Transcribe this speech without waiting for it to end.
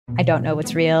I don't know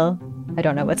what's real. I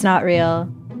don't know what's not real.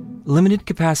 Limited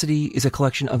Capacity is a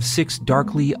collection of 6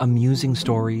 darkly amusing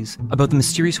stories about the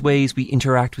mysterious ways we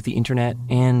interact with the internet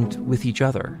and with each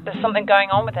other. There's something going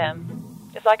on with him.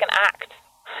 It's like an act.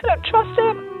 I don't trust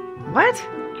him. What?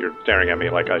 You're staring at me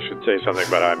like I should say something,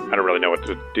 but I don't really know what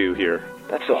to do here.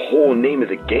 That's the whole name of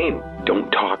the game.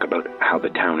 Don't talk about how the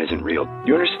town isn't real.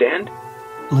 You understand?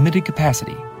 Limited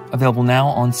Capacity, available now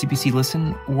on CBC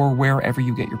Listen or wherever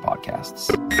you get your podcasts.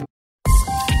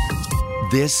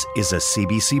 This is a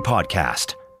CBC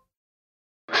podcast.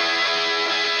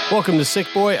 Welcome to Sick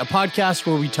Boy, a podcast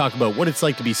where we talk about what it's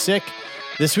like to be sick.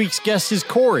 This week's guest is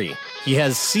Cory. He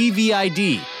has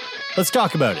CVID. Let's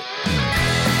talk about it.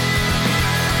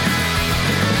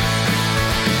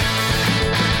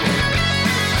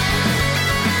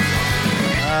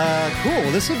 Cool.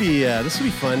 Well, this will be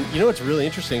fun. You know what's really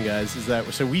interesting, guys, is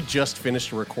that we just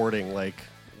finished recording less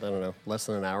than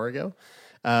an hour ago,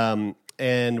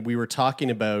 and we were talking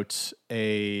about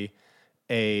an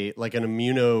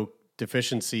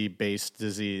immunodeficiency based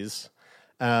disease,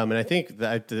 and I think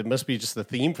that it must be just the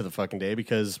theme for the fucking day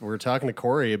because we're talking to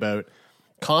Cory about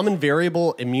common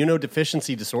variable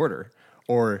immunodeficiency disorder,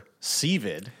 or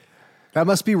CVID. That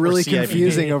must be really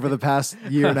confusing over the past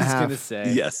year and a half. I was going to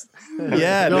say. Yes.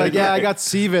 Yeah. They're like, I got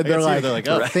CVID. They're like,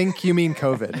 oh, think you mean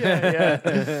COVID.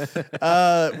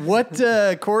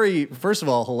 Yeah. Cory, first of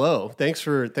all, hello. Thanks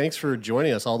for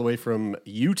joining us all the way from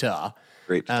Utah.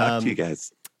 Great to talk to you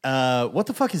guys. What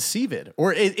the fuck is CVID?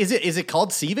 Or is it called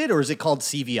CVID or is it called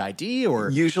CVID? Or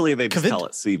usually they just call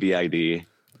it CVID.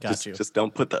 Just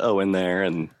don't put the O in there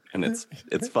and it's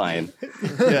fine.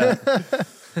 Yeah.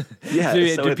 Yeah.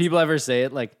 Do people ever say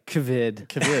it like COVID?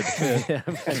 COVID.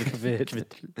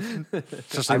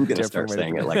 COVID. I'm going to start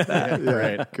saying it like that. Yeah,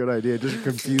 right. Good idea. Just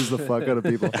confuse the fuck out of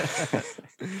people.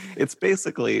 It's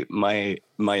basically my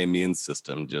immune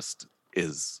system just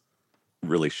is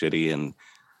really shitty, and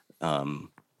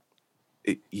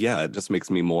it just makes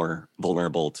me more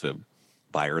vulnerable to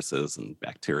viruses and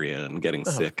bacteria and getting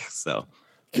sick. So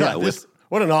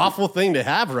what an awful thing to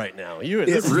have right now.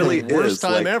 This really is the worst is,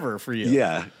 time ever for you.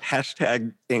 Yeah.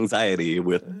 Hashtag anxiety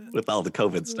with all the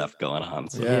COVID stuff going on.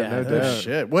 So. Yeah, no doubt.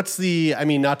 Shit. What's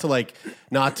not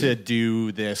to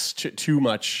do this too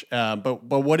much, but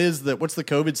what's the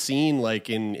COVID scene like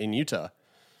in Utah?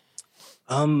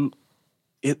 We're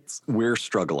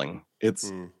struggling.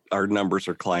 Our numbers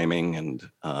are climbing, and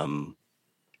I'm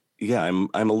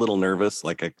a little nervous.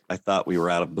 Like I thought we were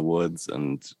out of the woods,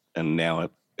 and now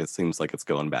it seems like it's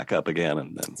going back up again,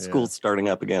 and then school's starting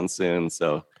up again soon.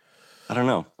 So I don't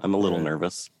know. I'm a little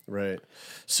nervous. Right.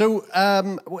 So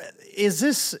how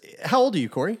old are you,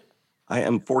 Cory? I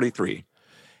am 43.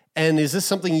 And is this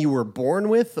something you were born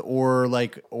with,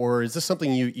 or is this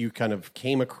something you kind of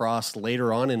came across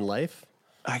later on in life?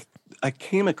 I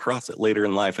came across it later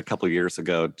in life a couple of years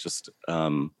ago. Just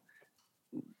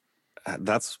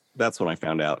that's when I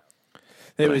found out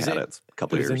I had it a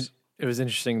couple of years. It was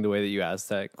interesting the way that you asked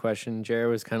that question,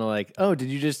 Jared. Was kind of like, oh, did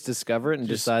you just discover it and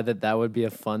decide that would be a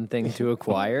fun thing to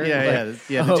acquire? Yeah.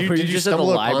 Oh, Did you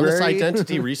stumble upon this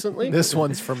identity recently? This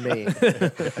one's from me.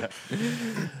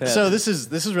 So this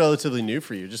is relatively new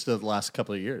for you, just the last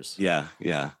couple of years. Yeah.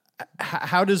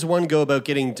 How does one go about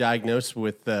getting diagnosed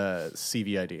with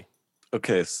CVID?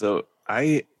 Okay, so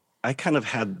I kind of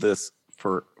had this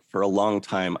for a long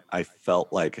time. I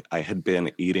felt like I had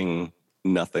been eating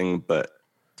nothing but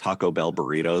Taco Bell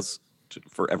burritos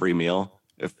for every meal.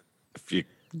 If you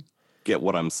get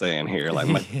what I'm saying here, like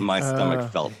my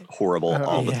stomach felt horrible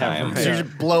all the time. So you're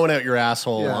just blowing out your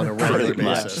asshole on a regular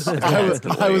basis.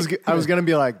 I was gonna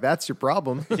be like, that's your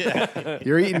problem. Yeah.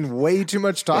 You're eating way too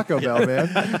much Taco Bell,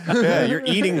 man. Yeah, you're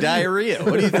eating diarrhea.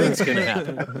 What do you think's gonna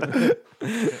happen?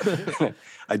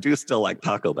 I do still like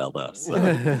Taco Bell though.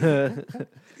 So.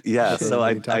 Yeah, so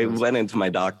I went into my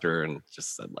doctor and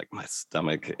just said, like, my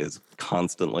stomach is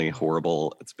constantly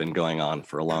horrible. It's been going on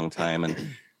for a long time.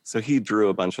 And so he drew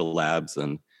a bunch of labs,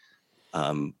 and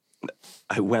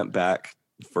I went back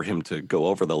for him to go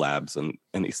over the labs, and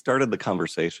he started the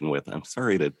conversation with, I'm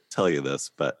sorry to tell you this,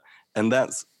 and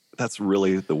that's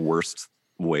really the worst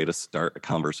way to start a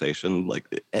conversation. Like,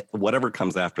 whatever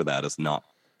comes after that is not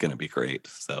going to be great.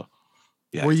 So,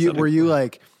 yeah. Were you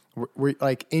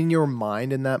like in your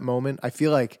mind in that moment? I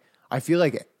feel like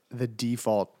the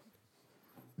default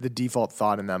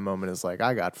thought in that moment is like,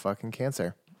 I got fucking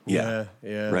cancer. Yeah.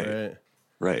 Right.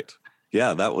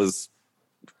 Yeah, that was.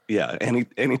 Yeah,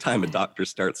 anytime a doctor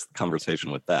starts the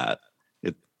conversation with that's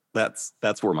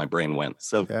where my brain went.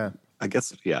 So I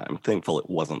guess I'm thankful it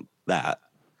wasn't that.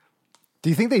 Do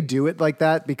you think they do it like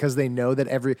that because they know that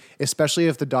especially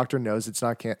if the doctor knows it's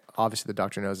not obviously the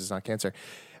doctor knows it's not cancer.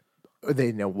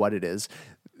 They know what it is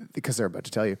because they're about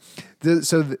to tell you.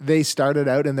 So they started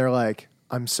out and they're like,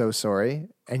 I'm so sorry.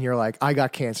 And you're like, I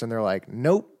got cancer. And they're like,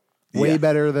 nope. Way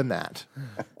better than that.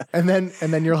 And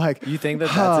then you're like, you think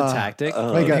that's a tactic?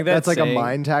 That's like a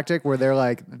mind tactic where they're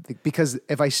like, because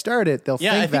if I start it, they'll think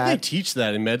that. Yeah, I think they teach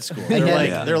that in med school.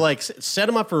 They're like, set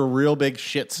them up for a real big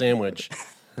shit sandwich.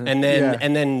 And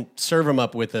then serve them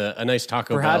up with a nice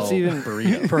Taco Bell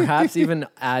burrito. Perhaps even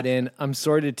add in, I'm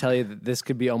sorry to tell you that this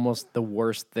could be almost the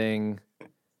worst thing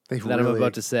that I'm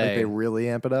about to say. Like they really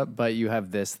amp it up? But you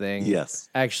have this thing. Yes.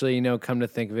 Actually, come to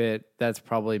think of it, that's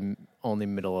probably only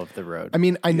middle of the road. I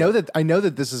mean, I know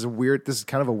that this is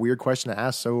kind of a weird question to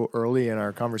ask so early in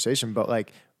our conversation, but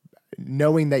like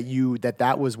knowing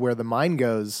that was where the mind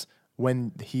goes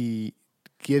when he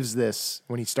gives this,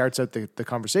 when he starts out the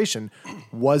conversation,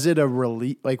 was it a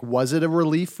relief? Like, was it a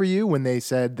relief for you when they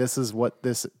said, this is what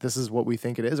we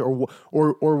think it is?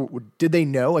 Or did they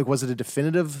know? Like, was it a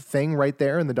definitive thing right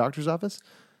there in the doctor's office?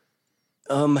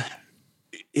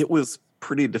 It was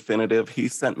pretty definitive. He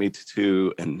sent me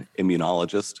to an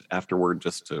immunologist afterward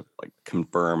just to like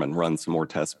confirm and run some more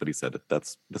tests. But he said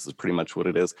this is pretty much what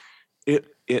it is. It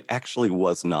actually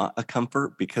was not a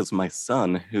comfort because my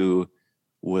son, who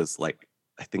was like,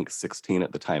 I think 16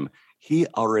 at the time, he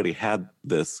already had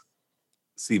this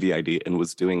CVID and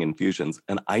was doing infusions.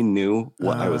 And I knew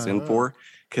what I was in for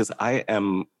because I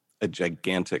am a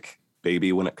gigantic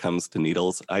baby when it comes to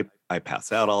needles. I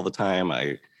pass out all the time.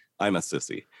 I'm a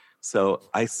sissy. So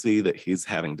I see that he's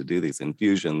having to do these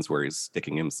infusions where he's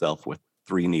sticking himself with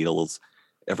 3 needles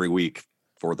every week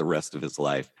for the rest of his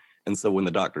life. And so when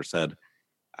the doctor said,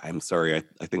 I'm sorry,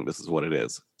 I think this is what it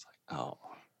is. It's like, oh.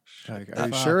 Are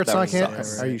you sure it's not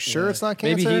cancer? Are you sure it's not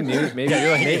cancer? Maybe he knew. Maybe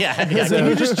you're like, can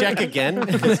you just check again?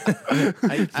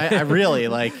 I really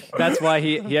like. That's why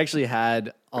he actually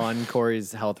had on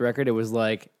Cory's health record. It was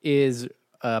like, is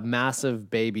a massive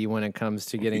baby when it comes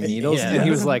to getting needles, and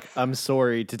he was like, "I'm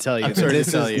sorry to tell you,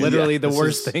 this is literally the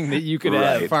worst thing that you could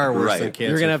have. Far worse than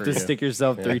cancer. You're gonna have to stick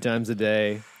yourself 3 times a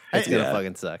day. It's gonna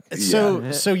fucking suck." So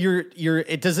is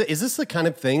this the kind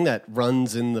of thing that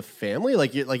runs in the family?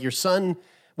 Like your son.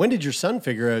 When did your son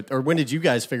figure out, or when did you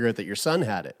guys figure out that your son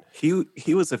had it?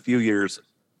 He was a few years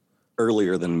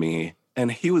earlier than me,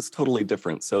 and he was totally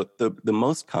different. So the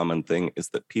most common thing is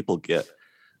that people get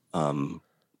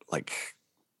like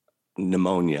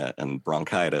pneumonia and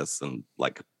bronchitis and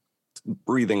like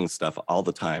breathing stuff all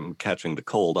the time, catching the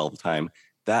cold all the time.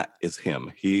 That is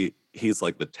him. He's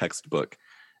like the textbook.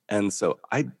 And so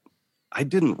I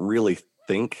didn't really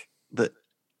think that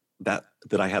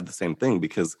I had the same thing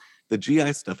because the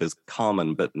GI stuff is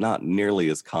common, but not nearly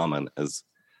as common as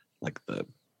like the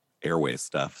airway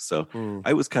stuff. So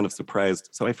I was kind of surprised.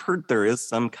 So I've heard there is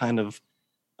some kind of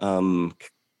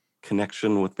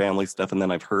connection with family stuff. And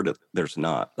then I've heard there's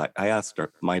not. I asked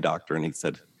my doctor and he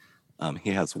said he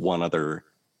has one other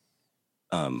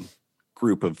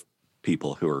group of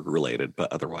people who are related,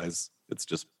 but otherwise it's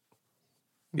just,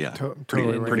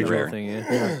 pretty rare. Thing,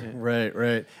 yeah.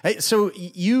 Right. Hey, so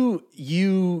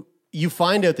you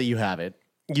find out that you have it.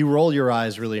 You roll your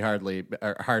eyes really hard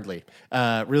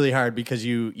because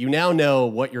you now know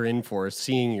what you're in for,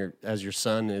 seeing as your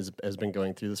son has been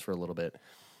going through this for a little bit.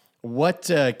 What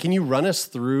can you run us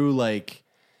through, like,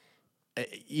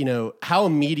 how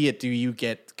immediate do you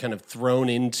get kind of thrown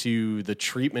into the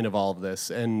treatment of all of this,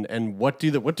 and what do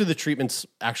the treatments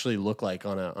actually look like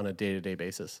on a day-to-day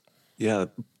basis? Yeah,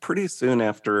 pretty soon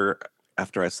after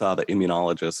I saw the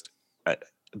immunologist,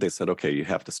 they said, okay, you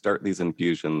have to start these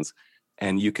infusions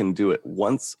and you can do it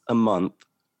once a month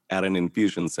at an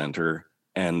infusion center.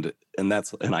 And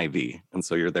that's an IV. And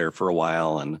so you're there for a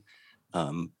while and,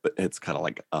 but it's kind of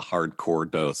like a hardcore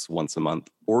dose once a month,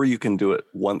 or you can do it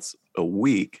once a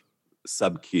week,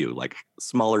 sub-Q, like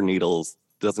smaller needles,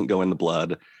 doesn't go in the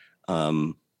blood.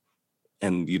 And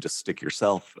you just stick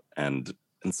yourself. And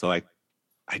so I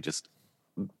just,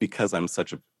 because I'm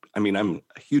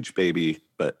a huge baby,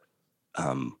 but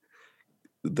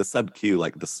the sub-Q,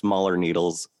 like the smaller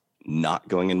needles not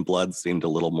going in blood seemed a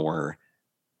little more,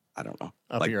 I don't know,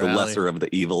 like the lesser of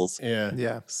the evils.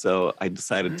 Yeah. So I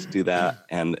decided to do that.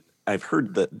 And I've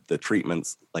heard that the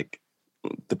treatments, like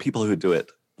the people who do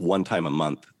it one time a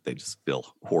month, they just feel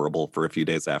horrible for a few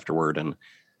days afterward. And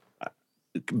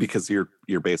because you're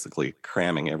basically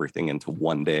cramming everything into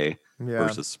one day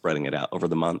versus spreading it out over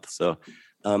the month. So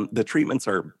the treatments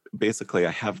are basically,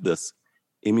 I have this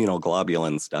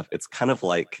immunoglobulin stuff. It's kind of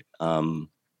like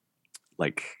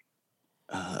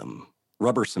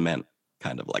rubber cement,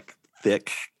 kind of like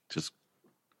thick, just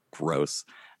gross.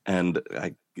 And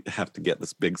I have to get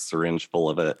this big syringe full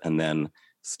of it and then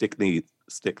stick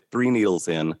 3 needles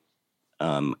in.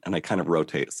 And I kind of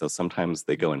rotate. So sometimes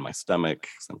they go in my stomach,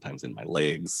 sometimes in my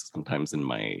legs, sometimes in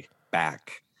my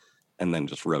back, and then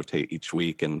just rotate each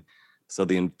week. And so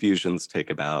the infusions take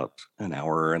about an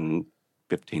hour and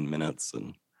 15 minutes.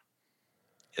 And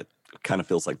it kind of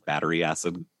feels like battery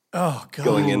acid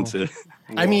going into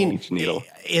each needle.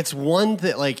 It's one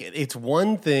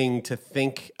thing to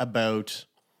think about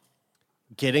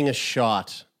getting a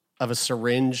shot of a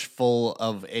syringe full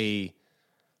of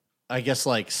I guess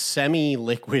like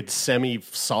semi-liquid,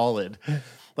 semi-solid.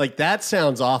 Like that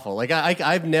sounds awful. Like I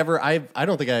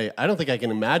don't think I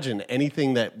can imagine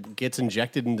anything that gets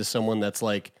injected into someone that's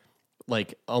like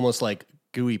almost like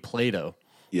gooey Play-Doh.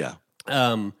 Yeah.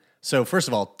 So first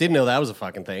of all, didn't know that was a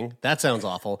fucking thing. That sounds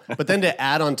awful. But then to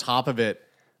add on top of it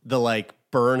the like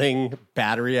burning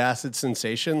battery acid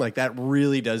sensation, like that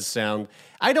really does sound.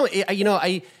 It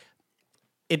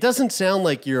doesn't sound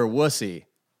like you're a wussy.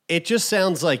 It just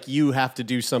sounds like you have to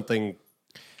do something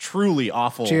truly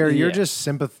awful. Jerry, you're just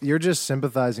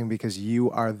sympathizing because you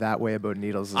are that way about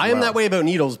needles. I am that way about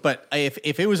needles, but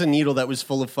if it was a needle that was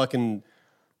full of fucking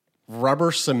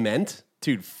rubber cement,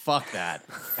 dude, fuck that.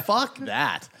 Fuck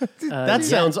that. That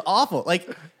sounds awful.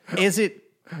 Like,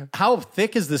 how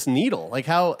thick is this needle? Like,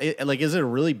 is it a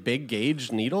really big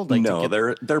gauge needle? Like, no,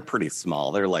 they're pretty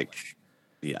small. They're like,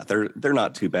 yeah, they're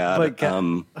not too bad.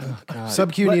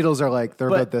 Sub-Q needles are like, they're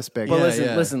about this big. But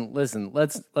listen.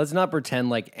 Let's not pretend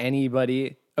like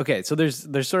anybody. Okay, so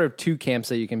there's sort of 2 camps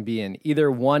that you can be in. Either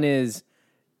one is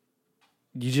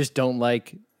you just don't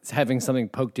like having something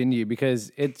poked into you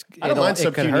because I don't mind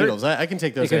sub-Q needles. I can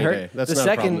take those any day. That's not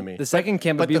a problem to me. The second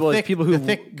camp of people is people who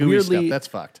thick, gooey stuff. That's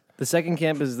fucked. The second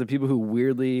camp is the people who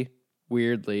weirdly,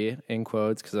 in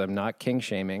quotes, because I'm not king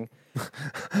shaming.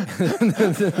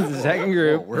 The second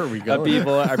group where are we going?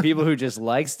 Are people who just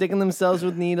like sticking themselves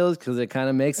with needles because it kind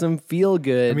of makes them feel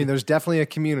good. I mean, there's definitely a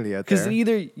community out there. Because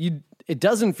either it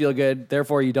doesn't feel good,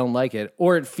 therefore you don't like it,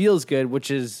 or it feels good, which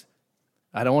is,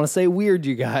 I don't want to say weird,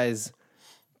 you guys,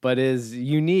 but is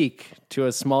unique to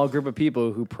a small group of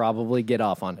people who probably get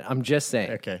off on it. I'm just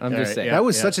saying. Okay. I'm just saying. That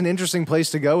was such an interesting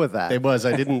place to go with that. It was.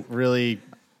 I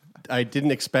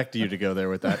didn't expect you to go there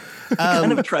with that. I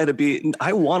kind of try to be,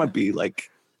 I want to be like,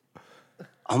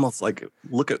 almost like,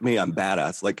 look at me, I'm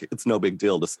badass. Like, it's no big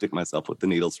deal to stick myself with the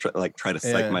needles, try to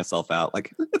psych myself out.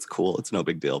 Like, it's cool, it's no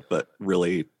big deal. But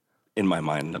really, in my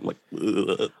mind, I'm like,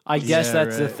 ugh. I guess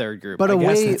that's the third group. But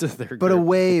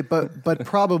but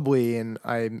probably, and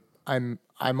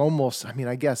I'm almost, I mean,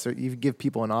 I guess you give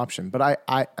people an option, but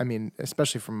I mean,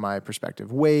 especially from my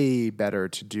perspective, way better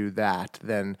to do that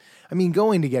than, I mean,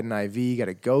 going to get an IV, you got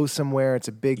to go somewhere. It's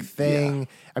a big thing. Yeah.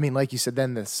 I mean, like you said,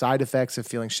 then the side effects of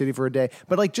feeling shitty for a day,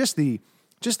 but like just the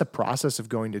process of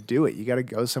going to do it. You got to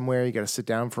go somewhere. You got to sit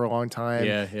down for a long time.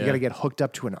 Yeah. You got to get hooked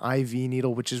up to an IV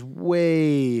needle, which is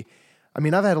way, I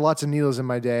mean, I've had lots of needles in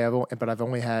my day, but I've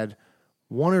only had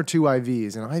 1 or 2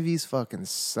 IVs, and IVs fucking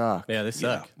suck. Yeah, they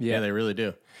suck. Yeah, they really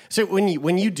do. So when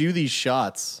you do these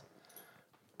shots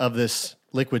of this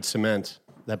liquid cement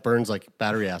that burns like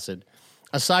battery acid,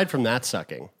 aside from that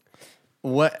sucking,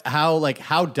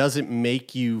 how does it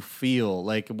make you feel?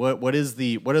 Like what are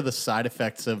the side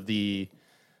effects of the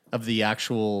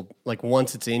actual, like,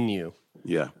 once it's in you?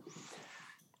 Yeah.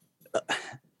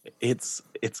 It's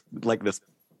like this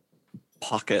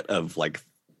pocket of like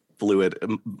fluid.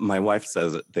 My wife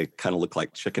says they kind of look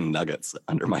like chicken nuggets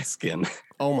under my skin.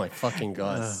 Oh my fucking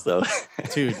God. So,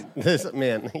 dude, this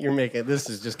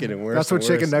is just getting worse. That's what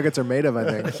chicken nuggets are made of,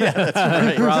 I think. Yeah, that's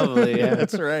right. Probably, yeah.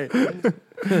 That's right.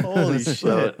 Holy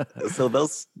shit. So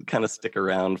those kind of stick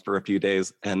around for a few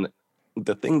days. And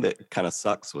the thing that kind of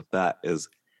sucks with that is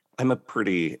I'm a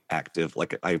pretty active,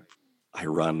 like I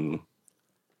run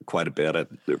quite a bit. I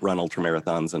run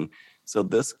ultramarathons. And so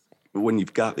when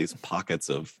you've got these pockets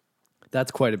of,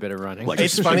 that's quite a bit of running. Like,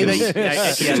 it's funny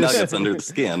that you nuggets under the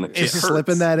skin. Just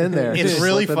slipping that in there. It's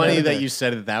really funny that you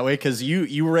said it that way, because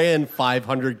you ran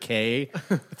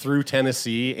 500K through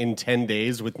Tennessee in 10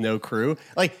 days with no crew.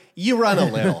 Like, you run a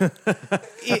little.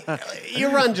 You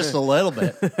run just a little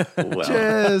bit. Well,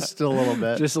 just a little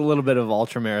bit. Just a little bit of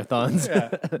ultramarathons.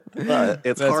 Yeah.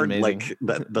 It's That's hard, amazing.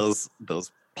 like those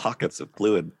pockets of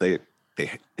fluid,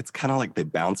 it's kind of like they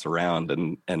bounce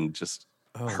around and just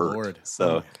hurt. Lord.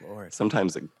 So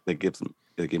sometimes they give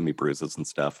me bruises and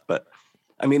stuff. But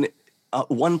I mean,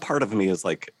 one part of me is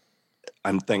like,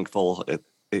 I'm thankful.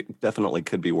 It definitely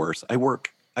could be worse.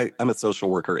 I'm a social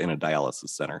worker in a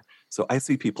dialysis center. So I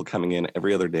see people coming in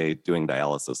every other day doing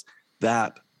dialysis.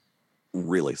 That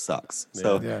really sucks.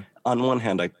 So on one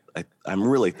hand, I'm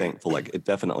really thankful. Like, it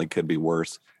definitely could be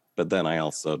worse, but then I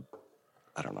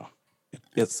don't know.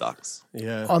 It sucks.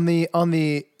 Yeah. On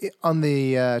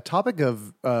the topic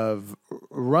of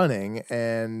running,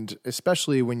 and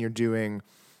especially when you're doing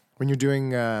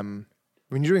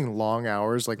long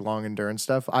hours, like long endurance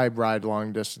stuff. I ride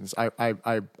long distance.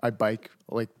 I bike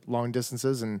like long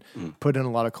distances and put in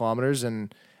a lot of kilometers,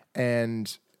 and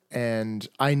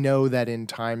I know that in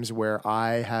times where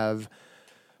I have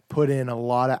put in a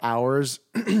lot of hours,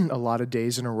 a lot of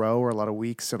days in a row, or a lot of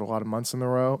weeks and a lot of months in a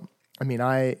row. I mean,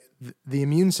 the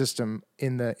immune system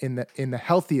in the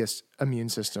healthiest immune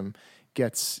system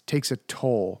takes a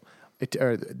toll.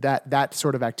 That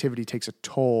sort of activity takes a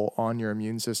toll on your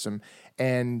immune system,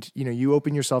 and you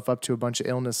open yourself up to a bunch of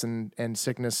illness and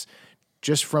sickness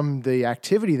just from the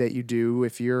activity that you do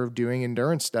if you're doing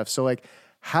endurance stuff. So like,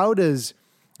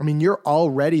 you're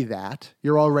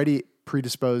already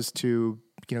predisposed to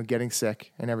getting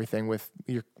sick and everything with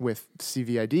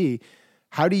CVID.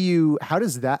 How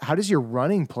does your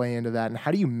running play into that, and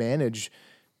how do you manage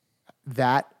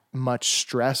that much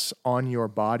stress on your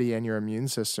body and your immune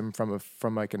system from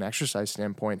like an exercise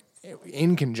standpoint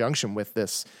in conjunction with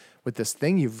this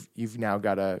thing you've now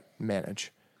got to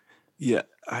manage? Yeah,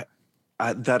 I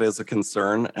that is a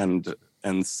concern, and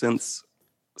since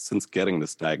getting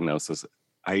this diagnosis,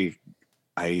 I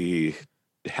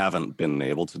haven't been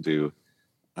able to do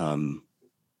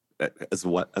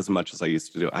as much as I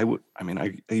used to do. I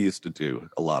used to do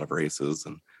a lot of races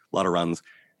and a lot of runs.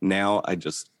 Now I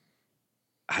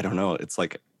don't know. It's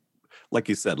like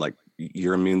you said, like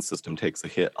your immune system takes a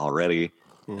hit already,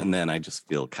 and then I just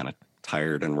feel kind of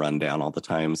tired and run down all the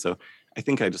time. So I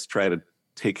think I just try to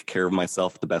take care of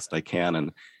myself the best I can.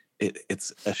 And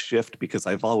it's a shift because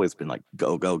I've always been like,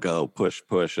 go, go, go, push,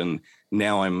 push. And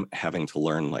now I'm having to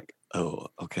learn like, oh,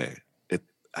 okay,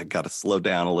 I got to slow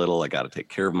down a little. I got to take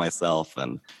care of myself.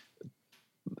 And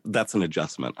that's an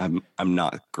adjustment. I'm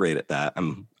not great at that.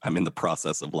 I'm in the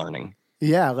process of learning.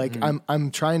 Yeah. Like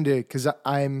I'm trying to, cause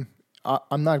I'm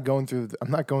not going through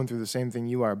the same thing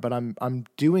you are, but I'm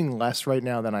doing less right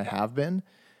now than I have been.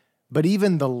 But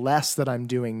even the less that I'm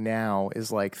doing now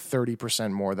is like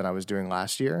 30% more than I was doing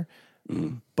last year.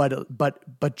 Mm.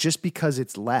 But just because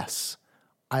it's less,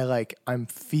 I'm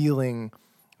feeling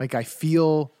like I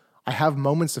have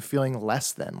moments of feeling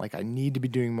less than, like I need to be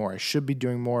doing more. I should be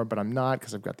doing more, but I'm not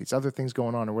because I've got these other things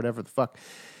going on or whatever the fuck.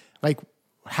 Like,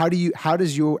 how do you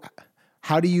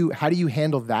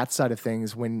handle that side of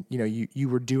things when, you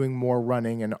were doing more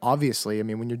running? And obviously, I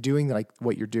mean, when you're doing like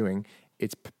what you're doing,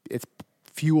 it's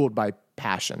fueled by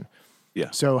passion.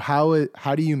 Yeah. So how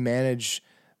do you manage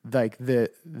like the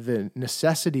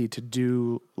necessity to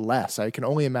do less? I can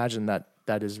only imagine that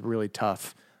is really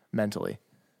tough mentally.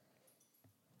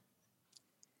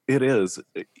 It is.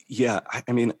 Yeah.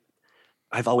 I mean,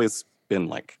 I've always been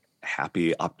like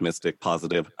happy, optimistic,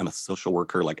 positive. I'm a social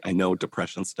worker. Like I know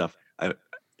depression stuff.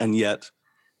 And yet,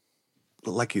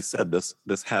 like you said, this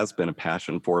has been a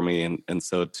passion for me. And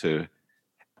so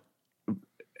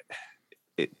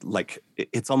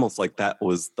it's almost like that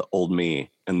was the old me,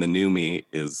 and the new me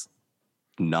is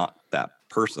not that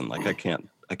person. Like I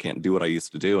can't do what I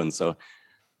used to do. And so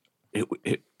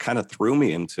it kind of threw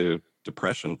me into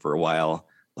depression for a while.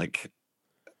 Like,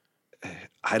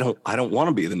 I don't want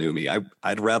to be the new me.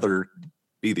 I'd rather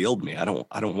be the old me. I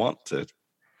don't want to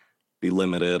be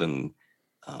limited and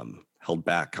held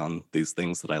back on these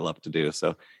things that I love to do.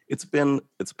 So it's been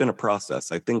a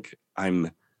process. I think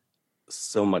I'm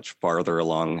so much farther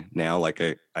along now. Like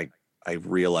I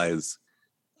realize,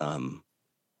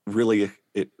 really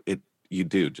you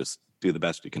do just do the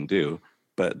best you can do.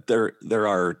 But there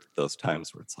are those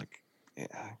times where it's like,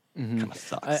 yeah, kind of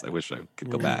sucks. I wish I could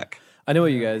go back. I know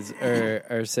what you guys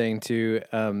are saying too.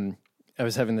 I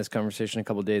was having this conversation a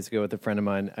couple of days ago with a friend of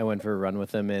mine. I went for a run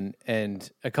with him, and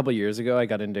a couple of years ago, I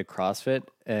got into CrossFit,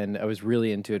 and I was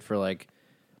really into it for like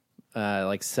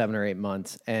 7 or 8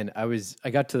 months. And I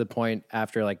got to the point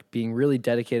after like being really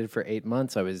dedicated for 8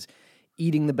 months. I was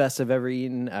eating the best I've ever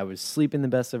eaten. I was sleeping the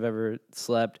best I've ever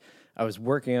slept. I was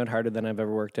working out harder than I've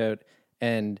ever worked out,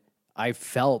 and I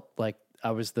felt like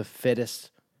I was the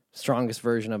fittest, strongest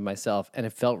version of myself, and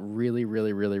it felt really,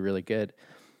 really, really, really good.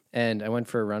 And I went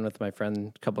for a run with my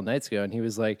friend a couple nights ago, and he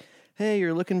was like, "Hey,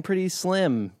 you're looking pretty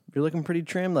slim. You're looking pretty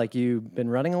trim. Like, you've been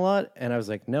running a lot?" And I was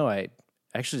like, "No, I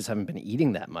actually just haven't been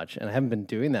eating that much, and I haven't been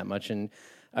doing that much." And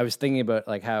I was thinking about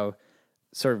like how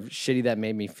sort of shitty that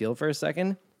made me feel for a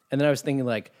second. And then I was thinking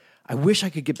like, I wish I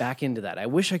could get back into that. I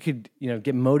wish I could,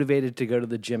 get motivated to go to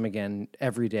the gym again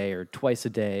every day or twice a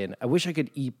day. And I wish I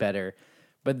could eat better.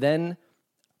 But then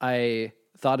I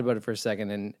thought about it for a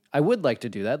second, and I would like to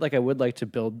do that. Like, I would like to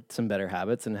build some better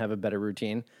habits and have a better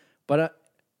routine. But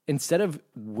instead of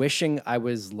wishing I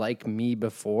was like me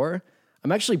before,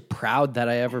 I'm actually proud that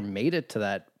I ever made it to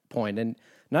that point. And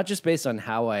not just based on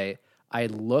how I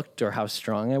looked or how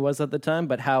strong I was at the time,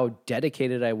 but how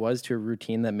dedicated I was to a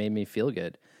routine that made me feel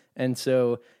good. And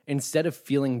so instead of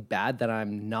feeling bad that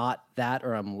I'm not that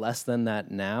or I'm less than that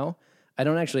now, I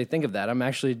don't actually think of that. I'm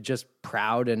actually just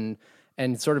proud and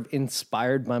sort of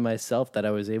inspired by myself that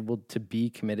I was able to be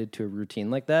committed to a routine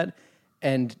like that.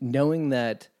 And knowing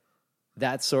that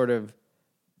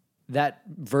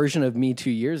version of me 2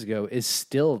 years ago is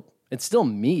still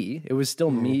me. It was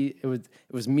still me. It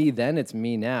was me then, it's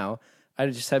me now. I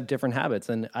just have different habits,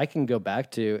 and I can go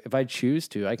back to, if I choose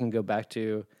to, I can go back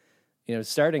to,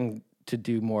 starting to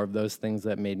do more of those things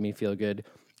that made me feel good.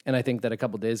 And I think that a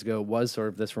couple of days ago was sort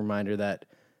of this reminder that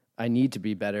I need to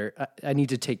be better. I need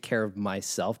to take care of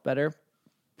myself better,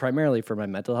 primarily for my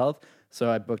mental health. So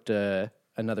I booked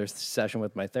another session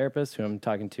with my therapist, who I'm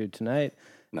talking to tonight.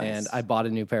 Nice. And I bought a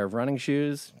new pair of running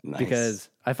shoes because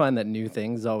I find that new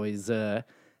things always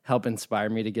help inspire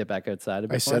me to get back outside a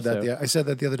bit. I said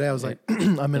that the other day. I was like,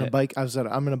 I'm in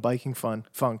a biking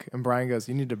funk, and Brian goes,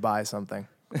 "You need to buy something."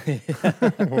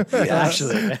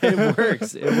 Actually, it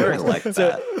works. I like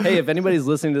that. Hey, if anybody's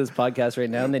listening to this podcast right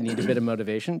now and they need a bit of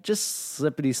motivation, just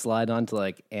slippity slide onto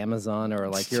like Amazon or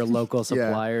like your local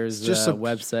supplier's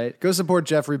website. Go support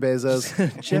Jeffrey Bezos.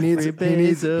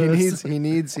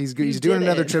 He's doing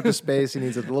another trip to space. He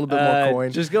needs a little bit more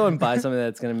coin. Just go and buy something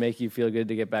that's going to make you feel good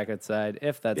to get back outside,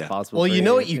 if that's possible. Well, you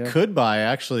know what you could buy,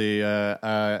 actually.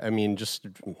 Just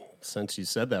since you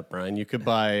said that, Brian, you could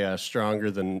buy Stronger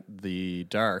Than the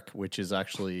Dark, which is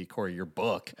actually, Cory, your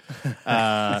book. Perfect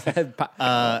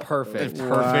thing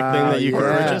that you can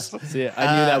purchase. See,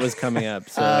 I knew that was coming up.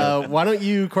 So why don't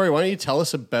you tell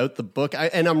us about the book?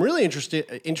 And I'm really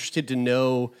interested to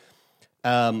know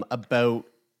about,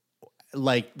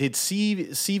 like, did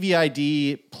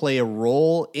CVID play a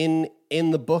role in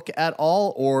the book at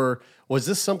all, or was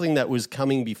this something that was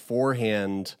coming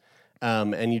beforehand?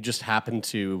 And you just happened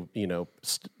to,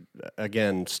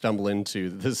 stumble into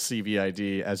the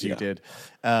CVID as you did.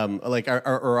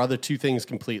 Are the two things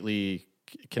completely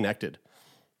connected?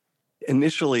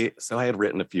 Initially, so I had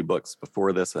written a few books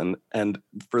before this, and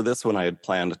for this one, I had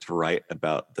planned to write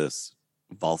about this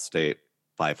Vol State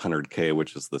 500K,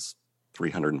 which is this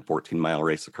 314-mile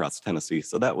race across Tennessee.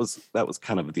 So that was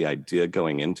kind of the idea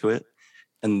going into it,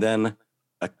 and then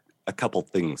a couple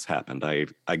things happened.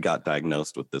 I got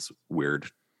diagnosed with this weird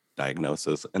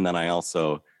diagnosis. And then I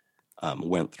also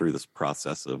went through this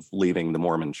process of leaving the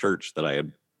Mormon church that I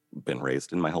had been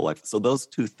raised in my whole life. So those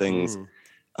two things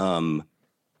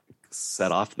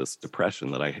set off this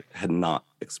depression that I had not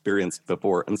experienced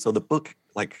before. And so the book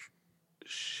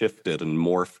shifted and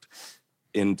morphed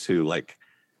into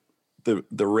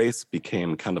the race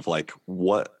became kind of like,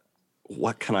 what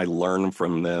can I learn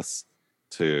from this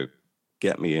to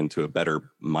get me into a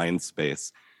better mind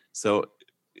space? So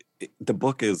the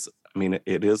book is,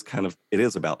 it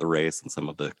is about the race and some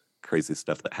of the crazy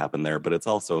stuff that happened there, but it's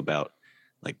also about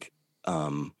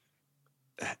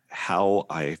how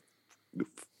I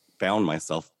found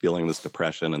myself feeling this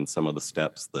depression and some of the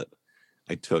steps that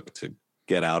I took to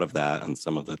get out of that, and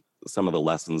some of the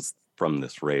lessons from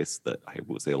this race that I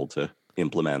was able to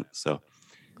implement. So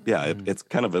it's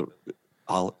kind of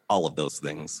all of those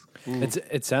things.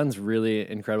 It sounds really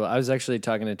incredible. I was actually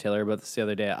talking to Taylor about this the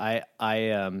other day.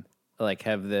 I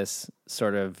have this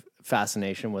sort of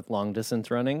fascination with long distance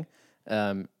running,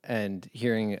 and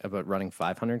hearing about running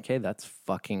 500K, that's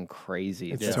fucking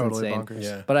crazy. It's totally insane. Bonkers.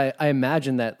 Yeah. But I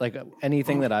imagine that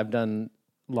anything that I've done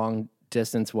long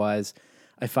distance wise,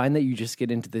 I find that you just get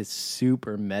into this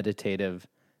super meditative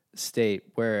state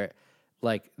where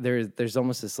there's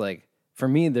almost this for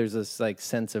me, there's this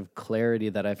sense of clarity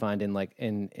that I find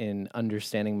in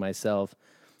understanding myself.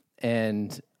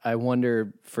 And I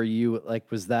wonder for you,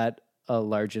 was that a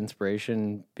large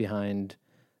inspiration behind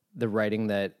the writing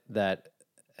that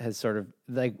has sort of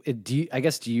do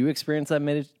you experience that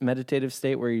meditative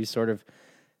state where you sort of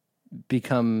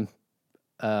become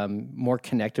more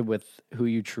connected with who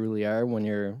you truly are when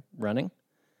you're running?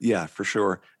 Yeah, for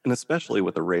sure. And especially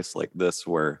with a race like this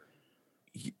where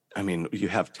you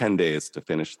have 10 days to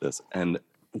finish this, and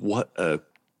what a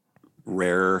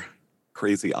rare,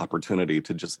 crazy opportunity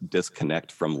to just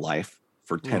disconnect from life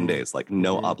for 10 days.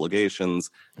 No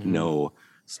obligations, no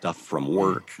stuff from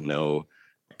work, no,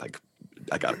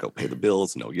 I got to go pay the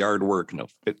bills, no yard work, no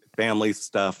family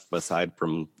stuff aside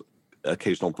from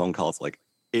occasional phone calls.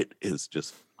 It is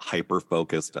just hyper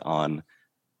focused on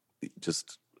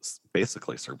just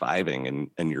basically surviving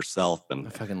and yourself. And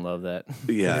I fucking love that.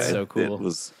 Yeah, it's so cool. It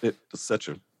was such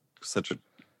a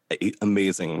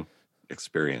amazing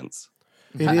experience.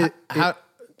 Go ahead.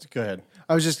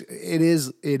 I was just,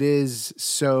 it is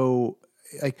so,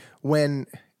 like, when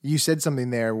you said something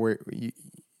there where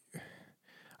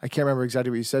I can't remember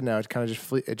exactly what you said now. It kind of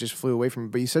just flew away from me.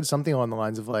 But you said something along the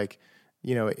lines of, like,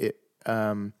 you know,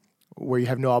 where you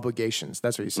have no obligations.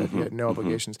 That's what you said. You had no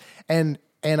obligations. And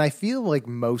I feel like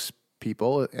most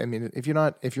people, I mean, if you're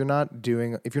not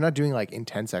doing like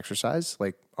intense exercise,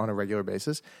 like on a regular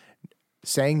basis,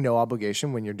 saying no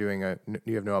obligation when you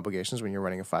have no obligations when you're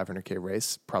running a 500K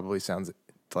race probably sounds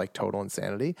like total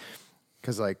insanity.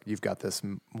 Because, like, you've got this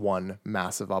one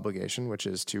massive obligation, which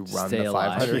is to run Stay the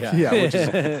alive. 500. Yeah, which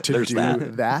is to do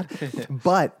that.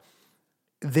 But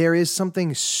there is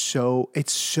something it's so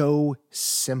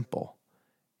simple.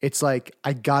 It's like,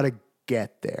 I gotta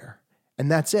get there,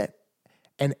 and that's it,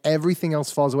 and everything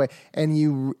else falls away.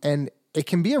 And it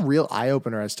can be a real eye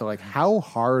opener as to, like, how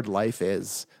hard life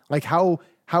is, like how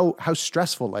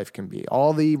stressful life can be.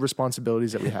 All the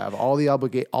responsibilities that we have, all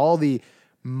the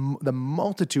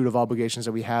multitude of obligations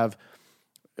that we have,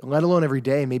 let alone every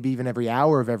day, maybe even every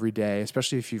hour of every day,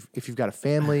 especially if you've got a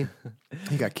family,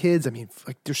 you got kids. I mean,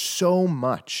 like, there's so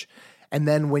much. And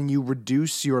then when you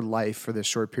reduce your life for this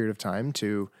short period of time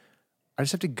to, I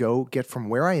just have to go get from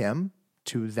where I am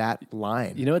to that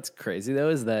line. You know what's crazy though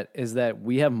is that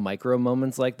we have micro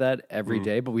moments like that every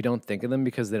day, but we don't think of them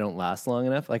because they don't last long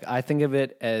enough. Like, I think of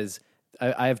it as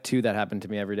I have two that happen to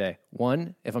me every day.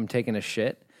 One, if I'm taking a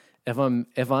shit. If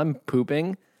I'm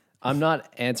pooping, I'm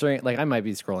not answering. Like, I might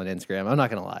be scrolling Instagram. I'm not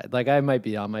gonna lie. Like, I might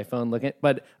be on my phone looking,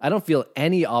 but I don't feel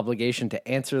any obligation to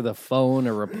answer the phone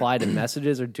or reply to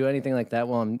messages or do anything like that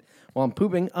while I'm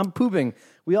pooping. I'm pooping.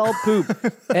 We all poop.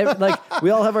 Like,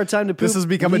 we all have our time to poop. This has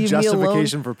become a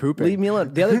justification for pooping. Leave me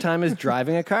alone. The other time is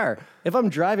driving a car. If I'm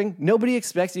driving, nobody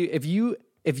expects you.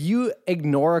 If you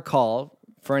ignore a call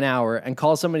for an hour and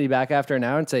call somebody back after an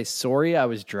hour and say, "Sorry, I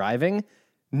was driving,"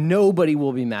 nobody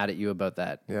will be mad at you about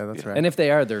that. Yeah, that's right. And if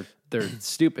they are, they're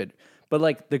stupid. But,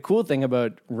 like, the cool thing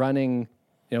about running,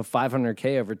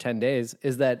 500K over 10 days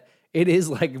is that it is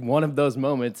like one of those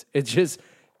moments. It's just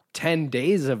 10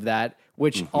 days of that,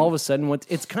 which all of a sudden,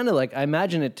 it's kind of like, I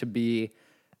imagine it to be,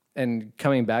 and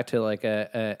coming back to, like,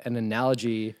 an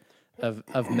analogy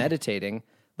of meditating,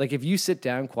 like, if you sit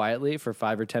down quietly for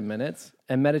 5 or 10 minutes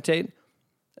and meditate,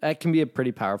 that can be a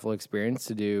pretty powerful experience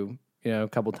to do, a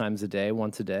couple times a day,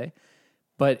 once a day.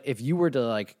 But if you were to,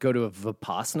 like, go to a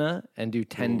Vipassana and do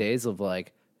 10 days of,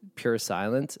 like, pure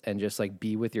silence and just, like,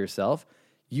 be with yourself,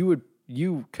 you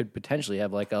could potentially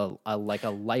have like a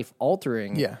life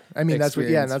altering. Yeah. I mean, that's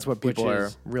what people are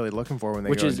really looking for when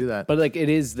they go and do that. But, like, it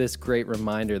is this great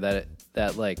reminder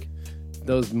that like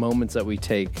those moments that we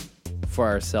take for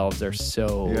ourselves are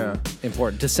so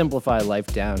important to simplify life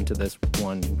down to this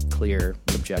one clear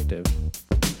objective.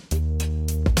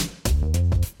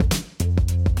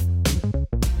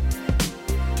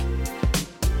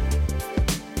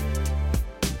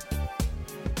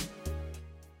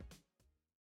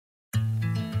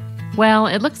 Well,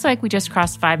 it looks like we just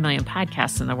crossed 5 million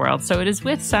podcasts in the world, so it is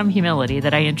with some humility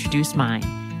that I introduce mine,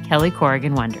 Kelly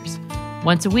Corrigan Wonders.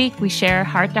 Once a week, we share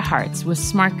heart-to-hearts with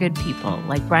smart, good people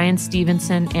like Brian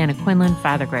Stevenson, Anna Quinlan,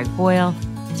 Father Greg Boyle,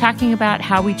 talking about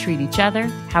how we treat each other,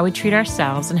 how we treat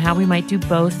ourselves, and how we might do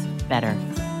both better.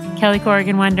 Kelly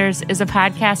Corrigan Wonders is a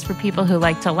podcast for people who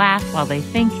like to laugh while they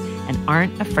think and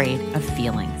aren't afraid of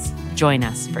feelings. Join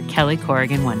us for Kelly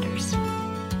Corrigan Wonders.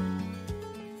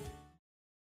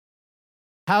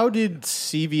 How did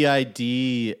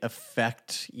CVID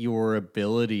affect your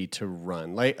ability to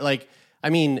run? Like, I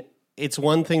mean, it's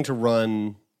one thing to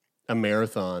run a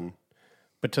marathon,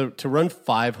 but to run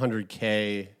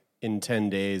 500K in 10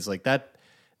 days, like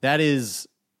that's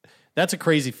a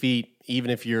crazy feat,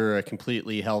 even if you're a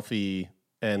completely healthy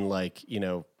and, like,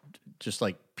 just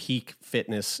like peak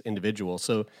fitness individual.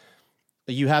 So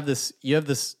you have this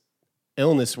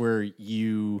illness where it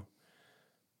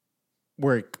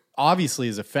obviously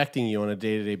is affecting you on a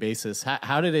day-to-day basis.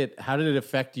 How did it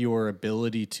affect your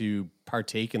ability to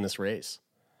partake in this race?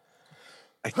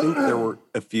 I think there were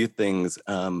a few things.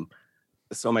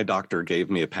 So my doctor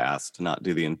gave me a pass to not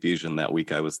do the infusion that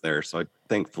week I was there. So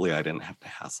thankfully I didn't have to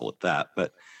hassle with that.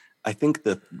 But I think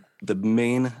the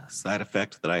main side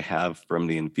effect that I have from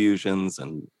the infusions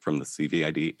and from the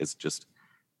CVID is just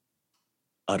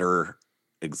utter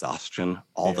exhaustion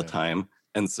all the time.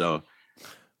 And so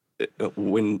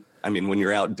when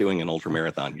you're out doing an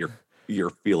ultramarathon, you're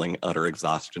feeling utter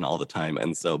exhaustion all the time.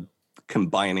 And so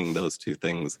combining those two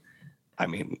things, I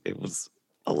mean, it was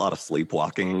a lot of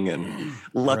sleepwalking. And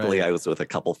luckily I was with a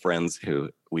couple friends who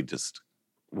we just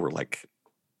were like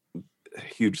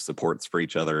huge supports for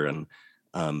each other. And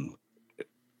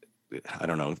I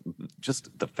don't know,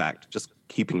 just the fact, just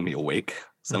keeping me awake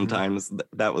sometimes,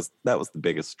 that was the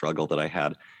biggest struggle that I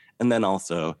had. And then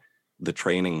also the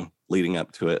training leading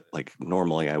up to it. Like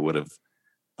normally I would have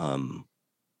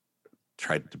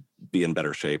tried to be in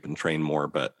better shape and train more,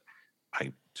 but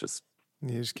you just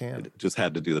can't. Just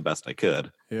had to do the best I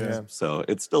could. Yeah. So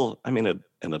it's still, I mean, it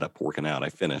ended up working out. I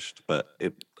finished, but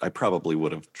I probably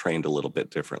would have trained a little bit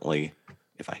differently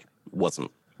if I wasn't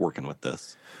working with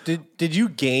this. Did you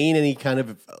gain any kind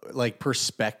of like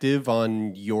perspective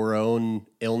on your own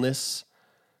illness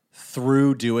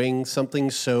through doing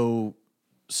something so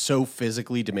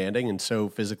physically demanding and so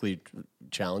physically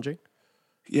challenging?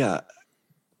 Yeah.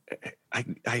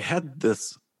 I had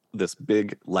this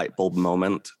big light bulb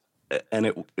moment, and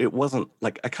it wasn't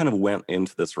like, I kind of went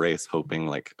into this race hoping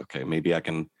like, okay, maybe I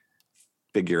can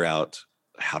figure out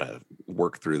how to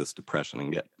work through this depression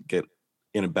and get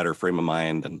in a better frame of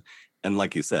mind. And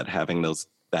like you said, having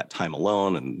that time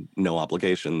alone and no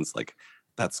obligations, like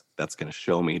that's going to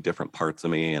show me different parts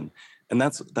of me. And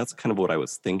that's kind of what I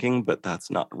was thinking, but that's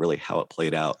not really how it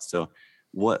played out. So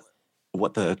what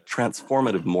the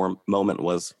transformative moment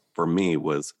was for me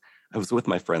was I was with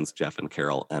my friends, Jeff and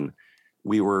Carol, and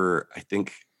we were, I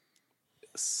think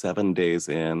 7 days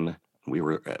in, we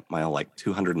were at mile like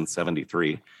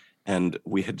 273. And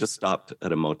we had just stopped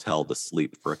at a motel to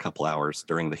sleep for a couple hours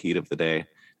during the heat of the day.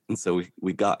 And so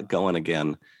we got going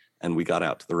again, and we got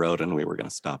out to the road, and we were going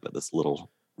to stop at this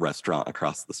little restaurant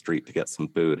across the street to get some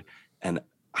food. And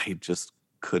I just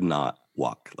could not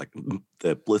walk. Like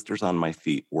the blisters on my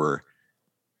feet were,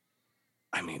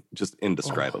 I mean, just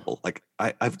indescribable. Like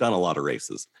I've done a lot of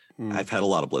races. I've had a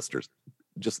lot of blisters,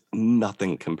 just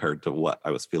nothing compared to what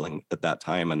I was feeling at that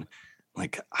time. And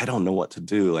like, I don't know what to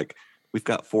do. Like, we've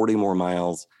got 40 more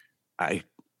miles. I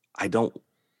don't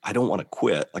want to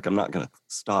quit. Like, I'm not going to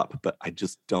stop, but I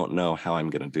just don't know how I'm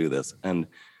going to do this. And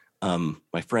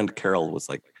my friend Carol was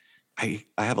like, I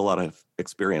have a lot of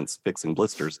experience fixing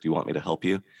blisters. Do you want me to help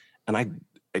you? And I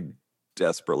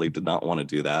desperately did not want to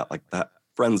do that. Like that,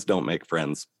 friends don't make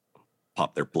friends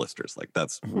pop their blisters. Like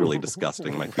that's really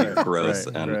disgusting. My feet are gross.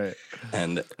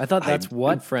 And I thought that's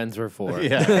what friends were for.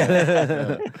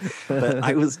 Yeah. But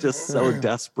I was just so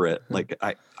desperate. Like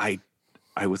I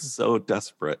was so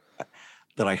desperate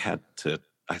that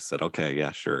I said, okay,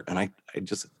 yeah, sure. And I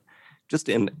just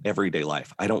in everyday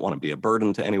life, I don't want to be a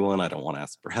burden to anyone. I don't want to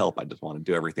ask for help. I just want to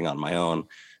do everything on my own.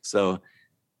 So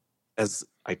as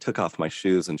I took off my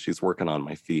shoes and she's working on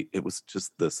my feet, it was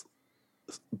just this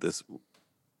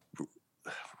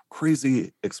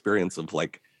crazy experience of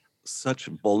like such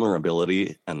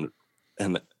vulnerability and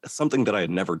something that I had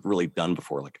never really done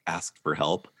before, like asked for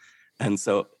help. And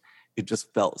so it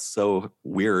just felt so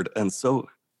weird and so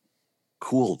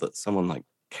cool that someone like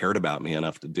cared about me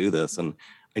enough to do this. And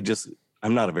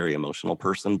I'm not a very emotional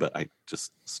person, but I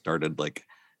just started like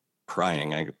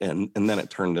crying. And then it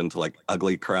turned into like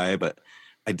ugly cry, but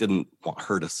I didn't want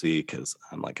her to see because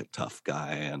I'm like a tough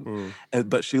guy.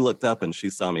 But she looked up and she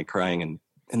saw me crying,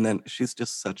 and then she's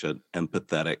just such an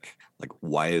empathetic, like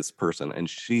wise person. And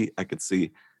I could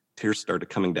see tears started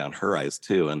coming down her eyes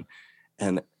too.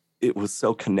 And it was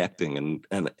so connecting.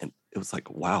 And it was like,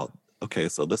 wow, okay,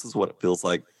 so this is what it feels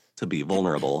like to be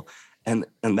vulnerable. And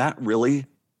that really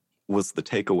was the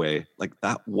takeaway. Like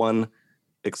that one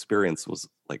experience was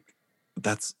like,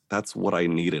 that's what I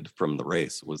needed from the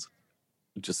race, was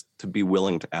just to be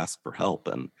willing to ask for help.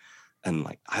 And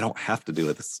like, I don't have to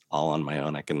do this all on my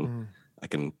own. I can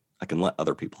let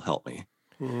other people help me.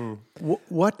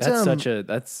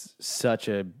 That's such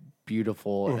a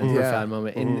beautiful and profound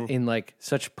moment in like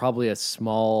such probably a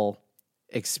small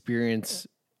experience,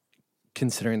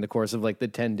 considering the course of like the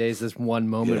 10 days, this one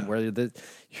moment where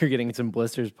you're getting some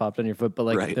blisters popped on your foot, but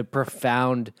like the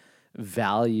profound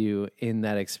value in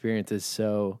that experience is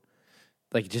so,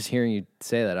 like, just hearing you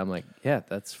say that, I'm like,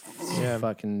 that's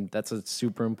a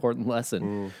super important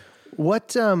lesson.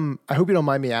 What I hope you don't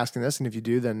mind me asking this, and if you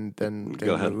do, then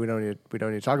Go ahead. we don't need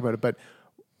to talk about it. But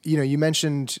you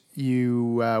mentioned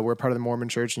you were part of the Mormon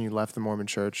Church and you left the Mormon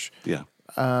Church. Yeah.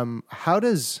 How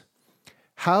does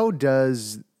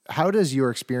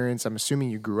your experience? I'm assuming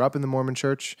you grew up in the Mormon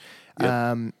Church.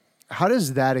 Yep. How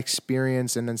does that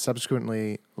experience and then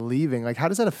subsequently leaving, like, how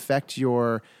does that affect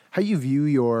how you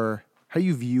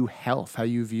view health, how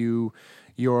you view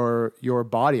your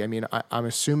body? I mean, I'm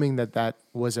assuming that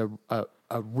was a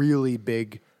really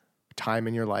big time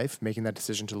in your life, making that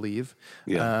decision to leave,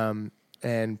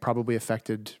 and probably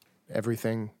affected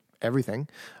everything everything.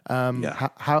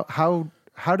 How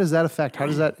does that affect? How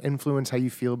does that influence how you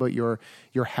feel about your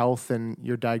health and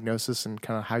your diagnosis and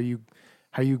kind of how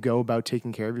you go about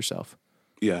taking care of yourself?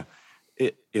 Yeah,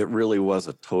 it really was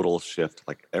a total shift.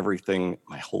 Like everything,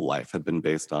 my whole life had been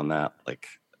based on that. Like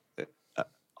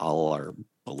all our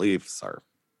beliefs, our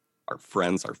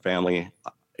friends, our family.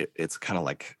 It's kind of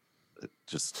like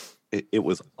it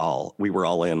was all, we were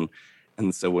all in.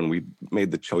 And so when we made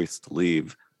the choice to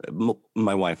leave,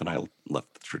 my wife and I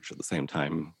left the church at the same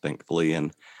time, thankfully.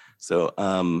 And so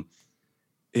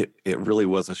it really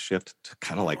was a shift to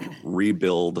kind of like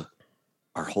rebuild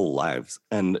our whole lives.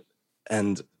 And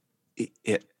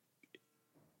it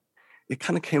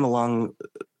kind of came along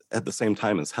at the same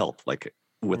time as health. Like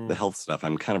with the health stuff,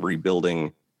 I'm kind of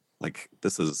rebuilding, like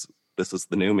this is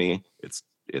the new me. It's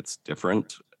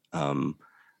different. And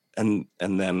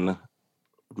then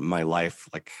my life,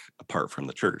 like apart from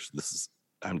the church,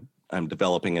 I'm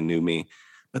developing a new me.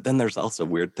 But then there's also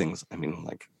weird things. I mean,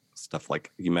 like stuff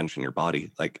like you mentioned your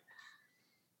body. Like,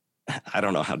 I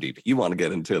don't know how deep you want to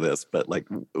get into this, but like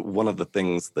one of the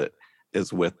things that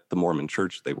is with the Mormon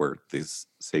church, they wear these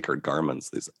sacred garments,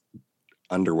 these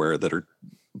underwear that are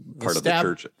part of the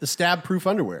church. The stab-proof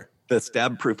underwear. The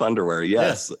stab-proof underwear,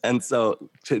 yes. Yeah. And so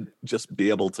to just be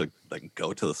able to like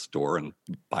go to the store and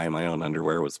buy my own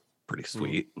underwear was pretty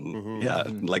sweet. And yeah,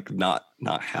 like not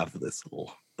have this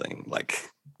whole thing. Like,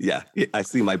 yeah, I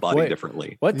see my body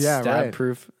differently. What's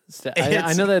stab-proof?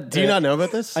 I know that. Do you not know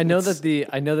about this? I know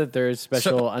that there's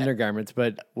special undergarments,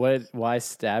 but why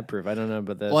stab-proof? I don't know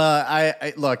about that. Well,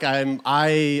 I look,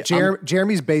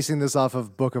 Jeremy's basing this off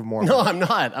of Book of Mormon. No,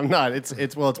 I'm not.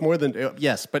 It's more than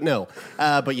yes, but no,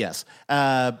 but yes,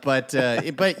 but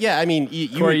yeah. I mean,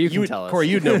 Cory, you can tell us. Cory,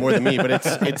 you'd know more than me, but it's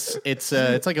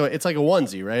like a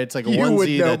onesie, right? It's like a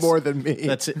onesie. You would know more than me.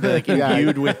 That's like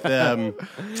imbued with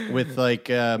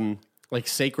like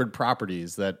sacred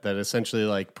properties that essentially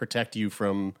like protect you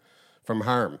from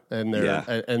harm, and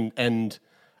and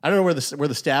I don't know where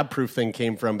the stab proof thing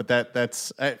came from, but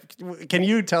that's can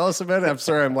you tell us about it? I'm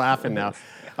sorry, I'm laughing now.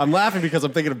 I'm laughing because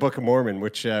I'm thinking of Book of Mormon,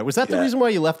 which was that the reason why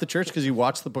you left the church, because you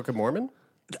watched the Book of Mormon?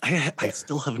 I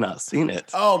still have not seen it.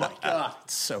 Oh my God,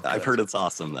 it's so good. I've heard it's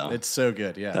awesome though. It's so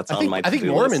good. Yeah, that's on my. I think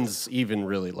Mormons even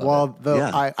really love it.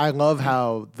 Well, I love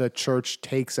how the church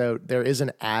takes out. There is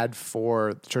an ad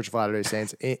for the Church of Latter-day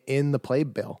Saints in the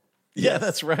playbill. Yeah,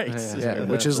 that's right. Yeah,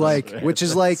 which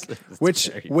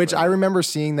I remember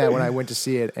seeing that when I went to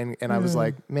see it, and I was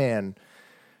like, man,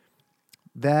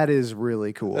 that is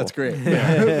really cool. That's great.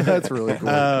 Yeah. That's really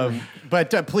cool.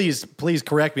 But please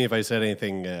correct me if I said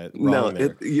anything wrong.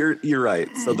 No, you're right.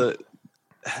 So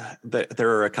there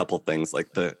are a couple things,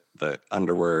 like the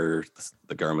underwear,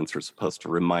 the garments are supposed to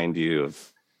remind you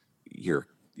of your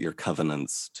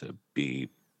covenants to be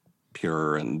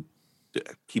pure and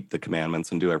keep the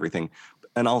commandments and do everything,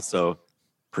 and also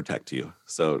protect you.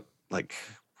 So like,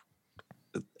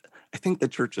 I think the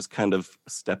church is kind of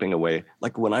stepping away.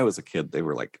 Like when I was a kid, they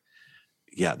were like,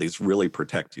 yeah, these really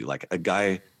protect you. Like a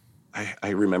guy,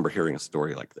 I remember hearing a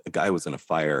story, like a guy was in a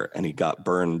fire and he got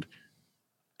burned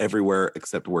everywhere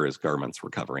except where his garments were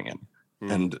covering him.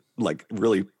 And like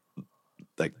really,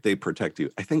 like they protect you.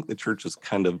 I think the church is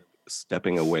kind of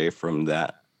stepping away from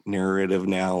that narrative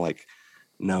now. Like,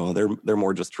 no, they're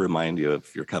more just to remind you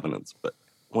of your covenants. But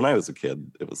when I was a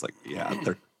kid, it was like, yeah,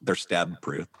 they're stab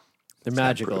proof. They're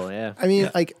magical, yeah. I mean,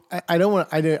 like I don't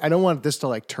want this to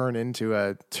like turn into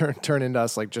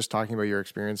us like just talking about your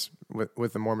experience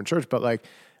with the Mormon church, but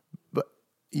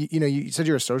you know, you said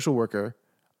you're a social worker.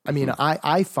 I mean,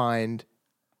 I find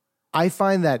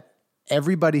that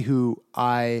everybody who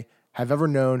I have ever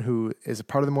known who is a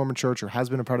part of the Mormon church or has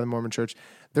been a part of the Mormon church,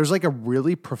 there's like a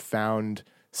really profound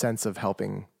sense of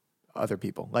helping other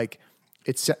people. Like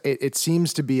it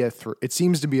seems to be a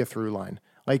through line.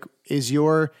 Like,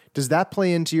 does that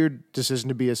play into your decision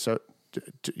to be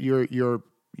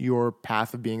your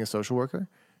path of being a social worker?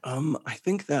 I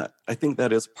think that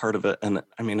is part of it. And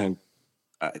I mean,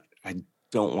 I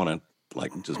don't want to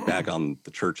like just bag on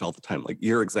the church all the time. Like,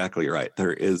 you're exactly right.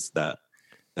 There is that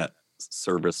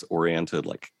service oriented,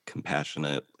 like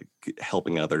compassionate, like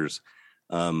helping others.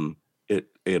 It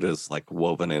is like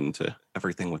woven into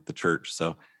everything with the church.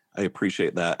 So I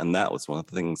appreciate that. And that was one of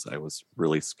the things I was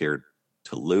really scared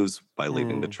to lose by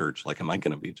leaving the church. Like, am I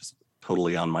going to be just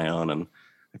totally on my own? And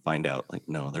I find out like,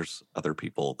 no, there's other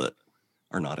people that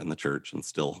are not in the church and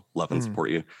still love and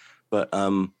support you. But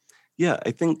yeah,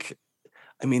 I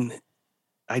mean,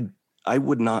 I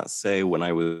would not say when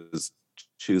I was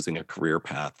choosing a career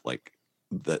path, like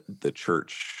that the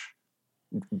church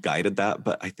guided that,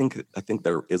 but I think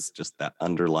there is just that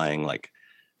underlying, like,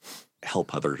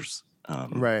 help others.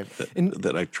 Right.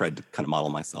 That I tried to kind of model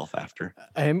myself after.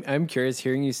 I'm curious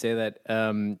hearing you say that.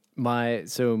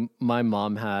 My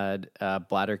mom had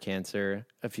bladder cancer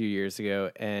a few years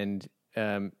ago, and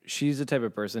she's the type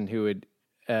of person who would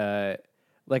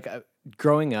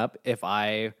growing up, if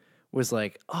I was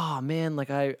like, oh man, like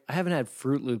I haven't had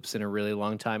Fruit Loops in a really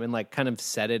long time, and like kind of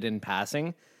said it in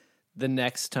passing, the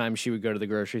next time she would go to the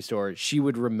grocery store, she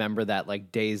would remember that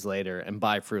like days later and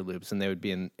buy Fruit Loops, and they would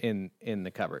be in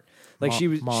the cupboard. Like she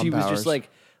was just like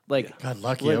God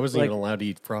lucky I wasn't even allowed to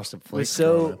eat Frosted Flakes.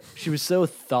 She was so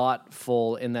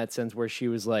thoughtful in that sense, where she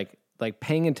was like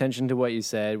paying attention to what you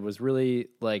said, was really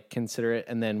like considerate,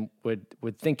 and then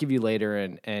would think of you later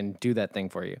and do that thing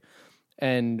for you.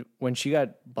 And when she got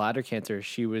bladder cancer,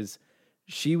 she was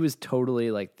totally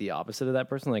like the opposite of that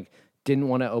person. Like, didn't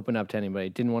want to open up to anybody,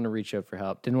 didn't want to reach out for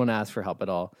help, didn't want to ask for help at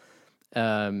all,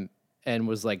 and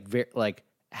was like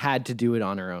had to do it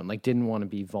on her own. Like, didn't want to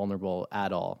be vulnerable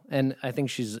at all. And I think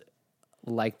she's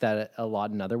like that a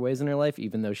lot in other ways in her life,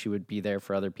 even though she would be there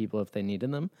for other people if they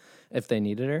needed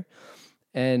her.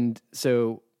 And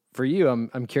so for you,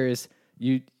 I'm curious.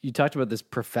 You talked about this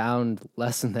profound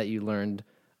lesson that you learned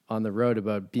on the road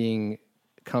about being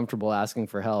comfortable asking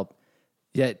for help.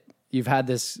 Yet you've had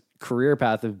this career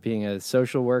path of being a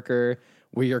social worker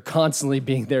where you're constantly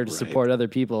being there to support other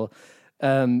people.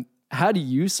 How do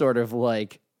you sort of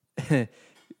like,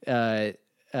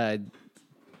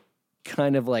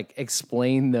 kind of like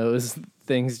explain those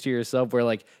things to yourself, where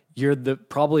like you're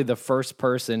probably the first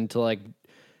person to like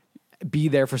be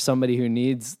there for somebody who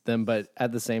needs them, but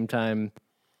at the same time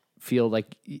feel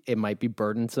like it might be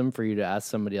burdensome for you to ask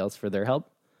somebody else for their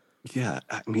help? Yeah,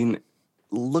 I mean,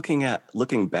 looking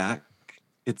back,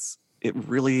 it's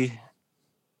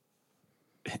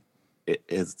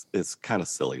kind of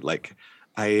silly. Like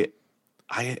I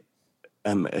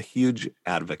am a huge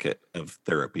advocate of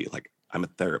therapy. Like, I'm a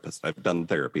therapist. I've done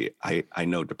therapy. I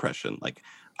know depression. Like,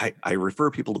 I refer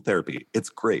people to therapy. It's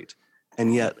great.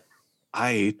 And yet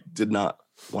I did not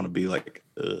want to be like,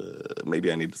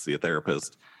 maybe I need to see a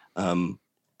therapist. I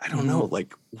don't know.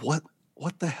 Like, what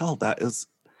the hell? That's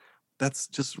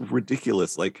just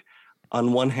ridiculous. Like,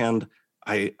 on one hand,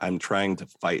 I'm trying to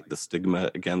fight the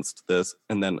stigma against this,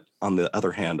 and then on the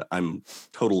other hand, I'm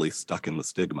totally stuck in the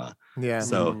stigma. Yeah.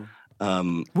 So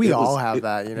we all have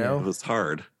that, you know. It was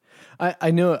hard.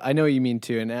 I know what you mean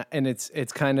too, and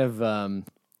it's kind of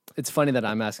it's funny that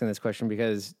I'm asking this question,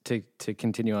 because to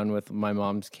continue on with my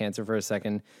mom's cancer for a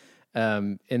second,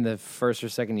 in the first or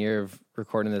second year of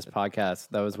recording this podcast,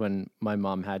 that was when my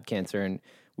mom had cancer, and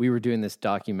we were doing this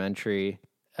documentary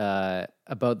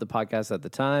about the podcast at the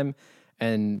time.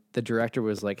 And the director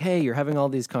was like, hey, you're having all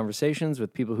these conversations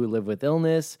with people who live with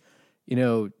illness. You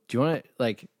know, do you want to,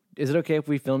 like, is it okay if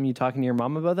we film you talking to your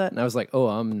mom about that? And I was like, oh,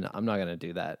 I'm not going to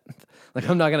do that. Like,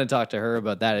 I'm not going to talk to her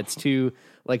about that. It's too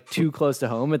close to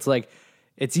home. It's like,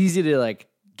 it's easy to like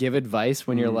give advice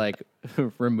when you're like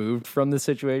removed from the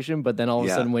situation. But then all of a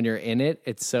sudden when you're in it,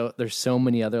 there's so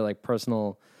many other like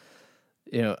personal,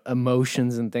 you know,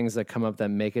 emotions and things that come up that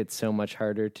make it so much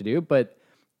harder to do. But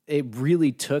it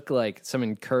really took like some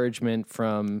encouragement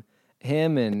from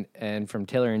him and from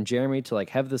Taylor and Jeremy to like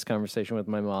have this conversation with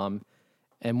my mom.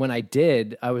 And when I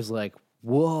did, I was like,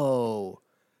 whoa,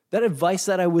 that advice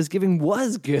that I was giving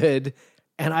was good.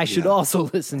 And I should also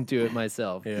listen to it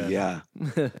myself. Yeah.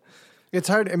 It's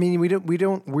hard. I mean, we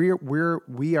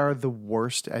are the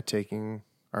worst at taking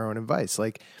our own advice.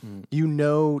 Like,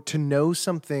 to know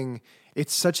something,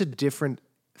 it's such a different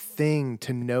thing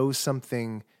to know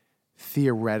something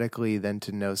theoretically than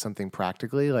to know something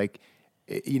practically. Like,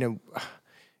 I mean,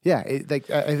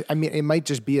 it might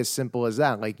just be as simple as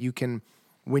that. Like, you can,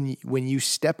 when you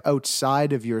step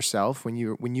outside of yourself, when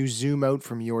you zoom out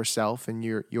from yourself and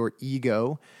your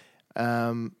ego,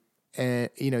 and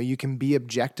you can be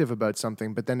objective about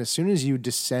something, but then as soon as you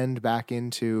descend back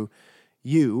into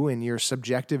you and your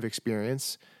subjective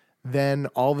experience, then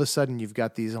all of a sudden you've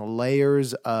got these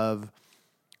layers of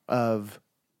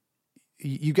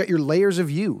you got your layers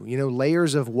of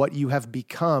layers of what you have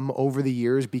become over the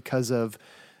years because of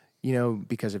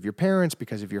your parents,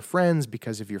 because of your friends,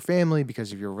 because of your family,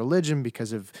 because of your religion,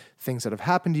 because of things that have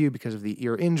happened to you, because of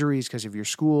your injuries, because of your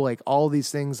school, like all these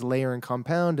things layer and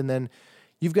compound. And then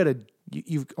you've got to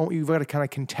kind of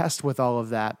contest with all of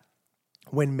that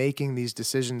when making these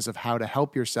decisions of how to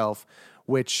help yourself,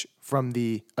 which from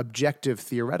the objective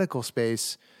theoretical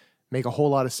space make a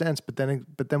whole lot of sense. But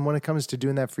then when it comes to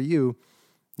doing that for you,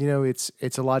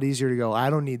 it's a lot easier to go, I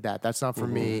don't need that. That's not for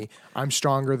me. I'm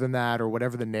stronger than that, or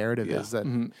whatever the narrative is.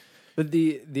 That. But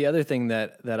the other thing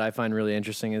that I find really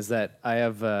interesting is that I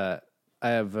have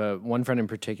have one friend in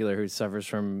particular who suffers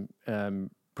from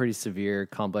pretty severe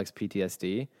complex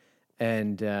PTSD,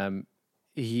 and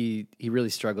he really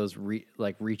struggles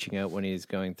reaching out when he's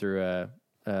going through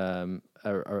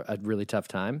a really tough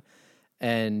time.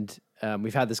 And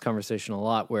we've had this conversation a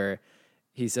lot where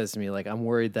he says to me, like, I'm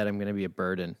worried that I'm going to be a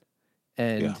burden.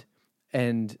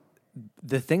 And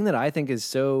the thing that I think is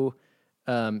so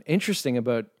interesting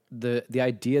about the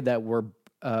idea that we're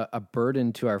a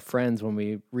burden to our friends when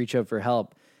we reach out for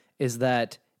help is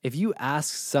that if you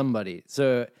ask somebody,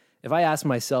 so if I ask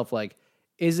myself, like,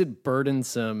 is it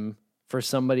burdensome for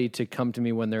somebody to come to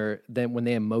me when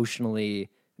they emotionally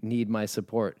need my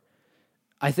support?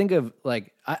 I think of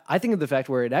I think of the fact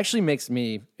where it actually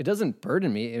it doesn't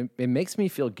burden me. It makes me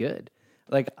feel good.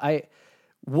 Like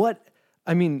what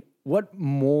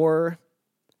more?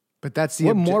 But that's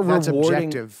that's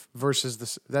objective versus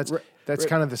this. That's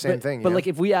kind of the same thing. But like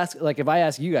if I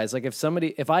ask you guys, like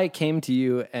if I came to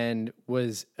you and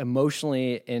was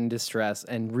emotionally in distress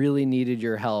and really needed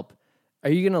your help, are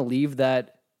you going to leave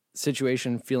that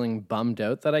situation feeling bummed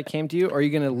out that I came to you? Or are you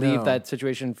going to leave that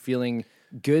situation feeling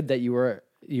good that you were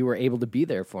able to be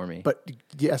there for me? But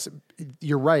yes,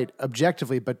 you're right,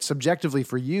 objectively, but subjectively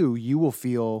for you, you will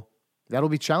feel that'll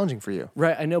be challenging for you.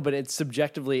 Right, I know, but it's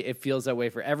subjectively, it feels that way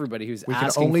for everybody who's asking for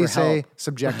help. We can only say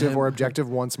subjective or objective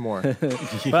once more.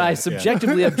 But I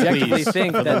subjectively, objectively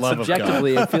think that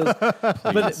subjectively it feels...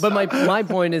 But my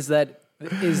point is that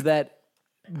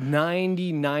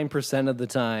 99% of the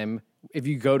time, if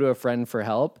you go to a friend for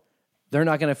help, they're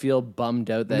not going to feel bummed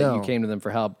out that you came to them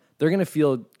for help. They're going to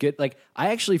feel good. Like,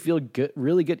 I actually feel good,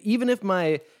 really good. Even if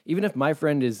my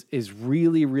friend is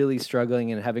really, really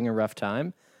struggling and having a rough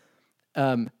time,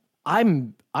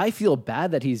 I feel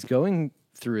bad that he's going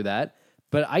through that,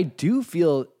 but I do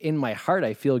feel in my heart,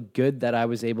 I feel good that I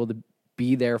was able to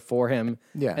be there for him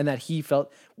and that he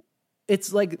felt.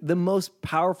 It's like the most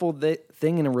powerful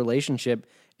thing in a relationship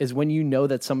is when you know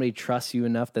that somebody trusts you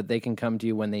enough that they can come to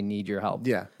you when they need your help.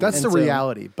 Yeah, that's the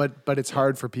reality. But it's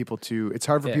hard for people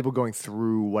people going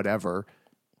through whatever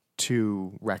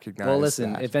to recognize. Well,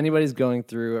 listen, that. If anybody's going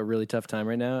through a really tough time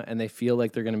right now and they feel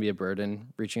like they're going to be a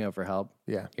burden reaching out for help,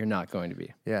 you're not going to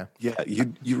be. Yeah.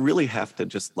 You really have to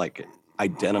just like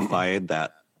identify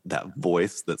that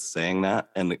voice that's saying that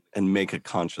and make a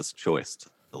conscious choice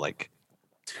to like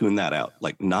tune that out,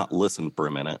 like not listen for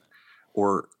a minute,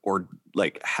 or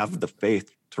like have the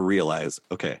faith to realize,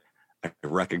 okay, I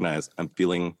recognize I'm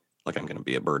feeling like I'm going to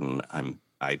be a burden.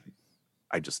 I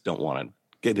just don't want to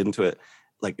get into it.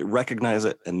 Like recognize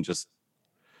it and just,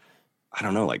 I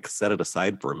don't know, like set it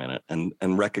aside for a minute and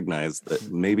recognize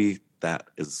that maybe that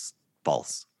is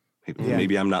false.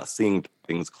 Maybe I'm not seeing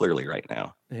things clearly right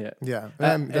now. Yeah.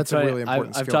 That's a really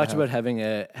important skill. I've talked about having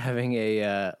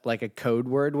a like a code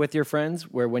word with your friends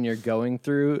where when you're going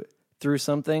through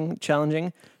something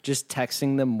challenging, just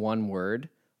texting them one word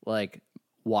like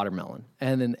watermelon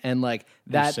and like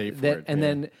that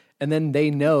and then they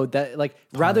know that, like,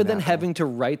 rather than having to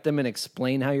write them and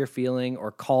explain how you're feeling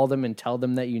or call them and tell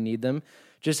them that you need them,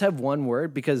 just have one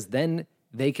word, because then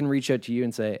they can reach out to you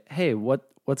and say, hey,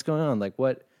 what's going on? Like,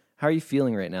 how are you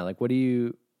feeling right now? Like,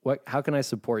 how can I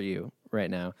support you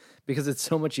right now? Because it's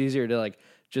so much easier to like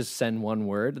just send one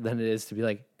word than it is to be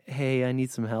like, hey, I need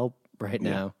some help right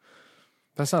now.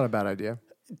 That's not a bad idea.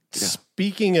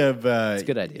 Speaking of, it's a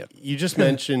good idea. You just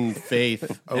mentioned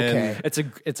faith. Okay,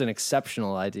 it's an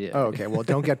exceptional idea. Oh, okay, well,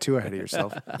 don't get too ahead of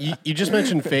yourself. You just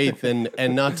mentioned faith, and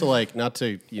not to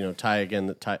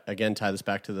tie this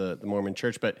back to the Mormon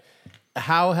Church, but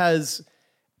how has,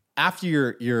 after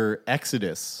your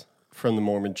exodus from the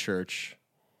Mormon Church,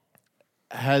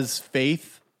 has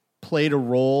faith played a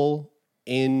role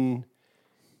in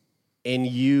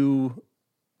you?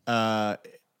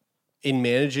 In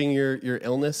managing your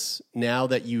illness now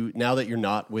that you're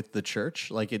not with the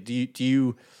church, like do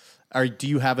you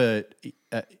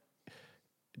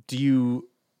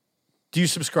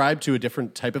subscribe to a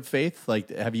different type of faith?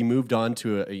 Like, have you moved on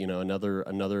to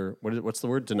another what's the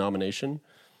word, denomination?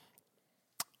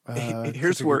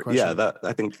 Here's where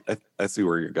I think I see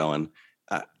where you're going.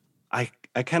 I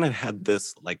kind of had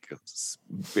this like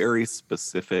very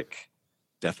specific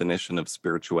definition of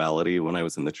spirituality when I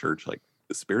was in the church. Like,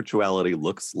 spirituality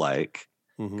looks like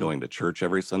going to church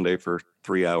every Sunday for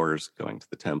 3 hours, going to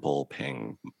the temple,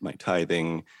 paying my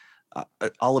tithing,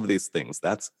 all of these things.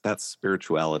 That's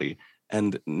spirituality.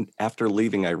 And after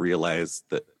leaving, I realized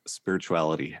that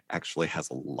spirituality actually has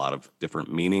a lot of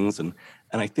different meanings. And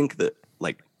I think that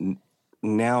like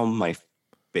now my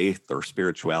faith or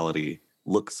spirituality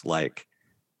looks like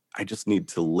I just need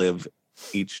to live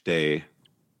each day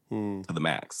to the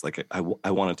max. Like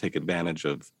I want to take advantage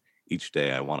of each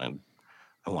day I want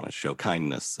to show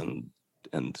kindness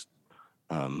and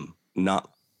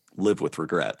not live with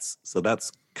regrets. So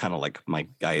that's kind of like my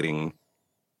guiding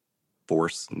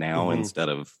force now, instead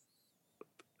of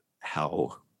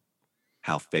how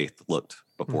faith looked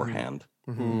beforehand.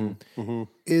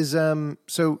 Is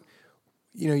so,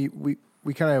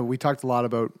 we talked a lot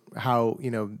about how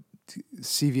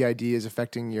CVID is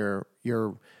affecting your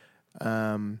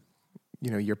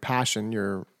passion,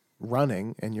 your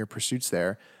running and your pursuits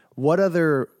there. What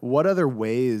other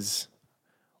ways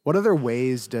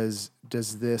does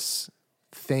this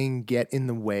thing get in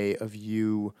the way of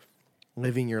you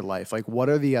living your life? Like, what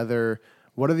are the other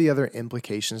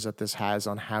implications that this has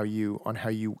on how you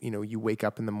you wake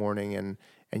up in the morning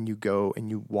and you go and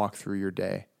you walk through your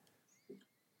day?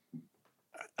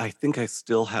 I think I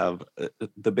still have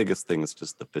the biggest thing is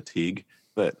just the fatigue,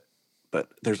 but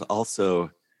there's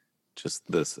also just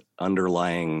this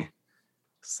underlying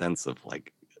sense of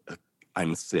like,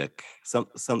 I'm sick.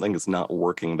 Something is not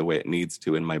working the way it needs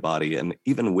to in my body. And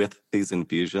even with these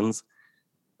infusions,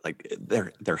 like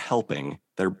they're helping,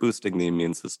 they're boosting the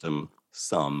immune system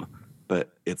some,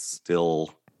 but it's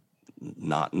still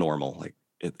not normal. Like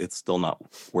it's still not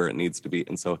where it needs to be.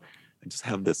 And so I just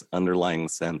have this underlying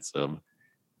sense of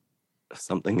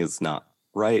something is not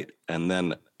right. And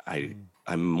then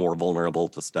I'm more vulnerable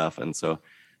to stuff. And so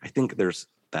I think there's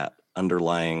that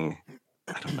underlying,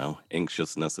 I don't know,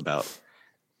 anxiousness about,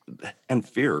 and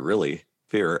fear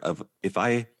of if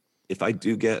I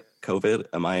do get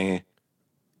COVID,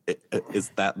 is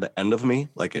that the end of me?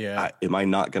 Like, am I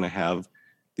not going to have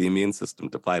the immune system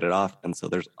to fight it off? And so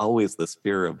there's always this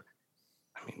fear of,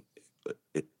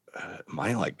 am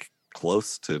I like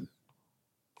close to,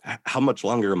 how much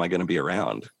longer am I going to be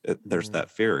around? There's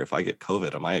that fear. If I get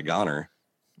COVID, am I a goner?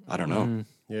 I don't know.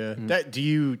 Yeah. Do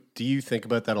you think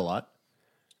about that a lot?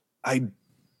 I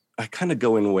kind of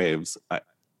go in waves.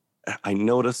 I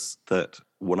notice that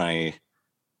when I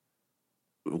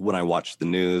watch the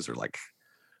news or like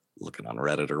looking on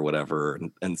Reddit or whatever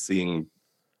and seeing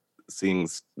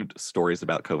stories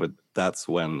about COVID, that's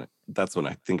when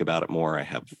I think about it more. I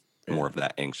have more of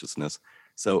that anxiousness.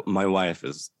 So my wife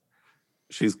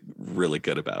she's really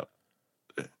good about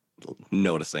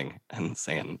noticing and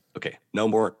saying, okay, no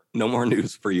more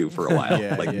news for you for a while.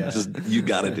 Just, you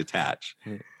got to detach.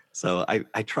 So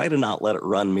I try to not let it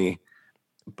run me,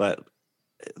 but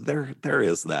there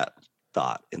is that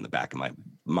thought in the back of my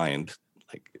mind,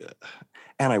 like,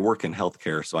 and I work in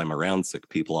healthcare, so I'm around sick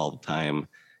people all the time.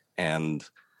 And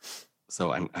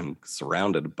so I'm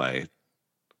surrounded by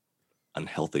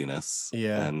unhealthiness.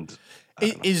 Yeah. And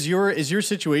is your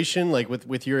situation like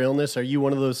with your illness? Are you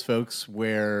one of those folks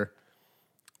where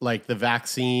like the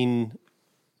vaccine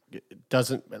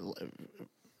doesn't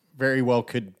very well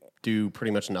could do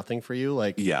pretty much nothing for you?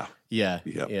 Like, yeah.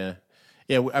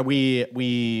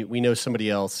 We know somebody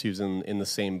else who's in the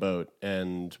same boat,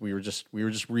 and we were just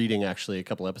reading actually a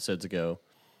couple episodes ago,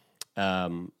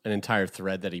 an entire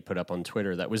thread that he put up on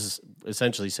Twitter that was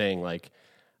essentially saying like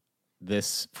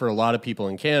this for a lot of people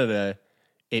in Canada,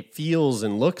 it feels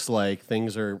and looks like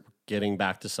things are getting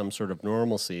back to some sort of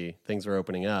normalcy. Things are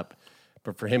opening up,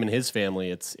 but for him and his family,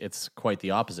 it's quite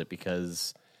the opposite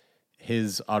because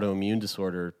his autoimmune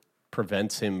disorder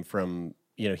prevents him from.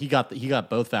 He got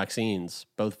both vaccines,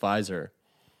 both Pfizer,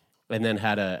 and then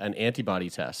had an antibody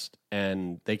test,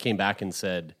 and they came back and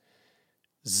said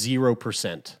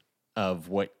 0% of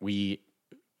what we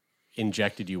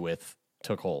injected you with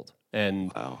took hold,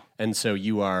 and so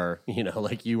you are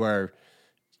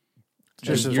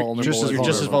just as vulnerable. You're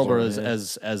just as vulnerable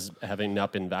as having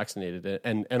not been vaccinated,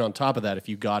 and on top of that, if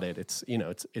you got it, it's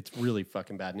really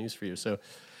fucking bad news for you. So,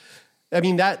 I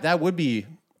mean that would be.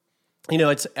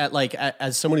 It's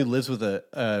as someone who lives with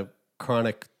a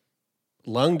chronic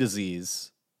lung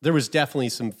disease, there was definitely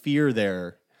some fear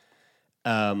there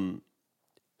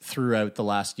throughout the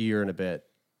last year and a bit.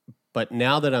 But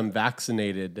now that I'm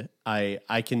vaccinated,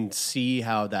 I can see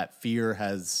how that fear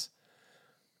has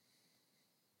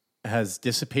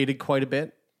dissipated quite a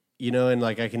bit. And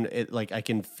I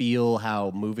can feel how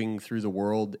moving through the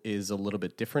world is a little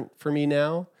bit different for me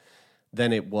now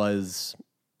than it was.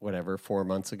 4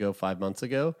 months ago, 5 months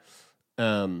ago.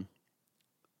 So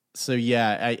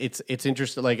yeah, it's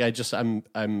interesting. Like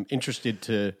I'm interested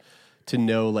to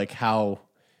know like how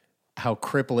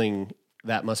crippling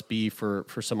that must be for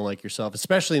someone like yourself,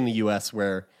 especially in the US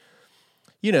where,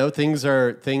 things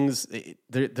they're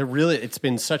really, it's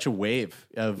been such a wave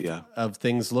of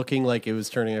things looking like it was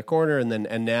turning a corner.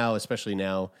 And now, especially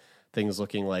now, things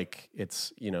looking like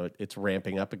it's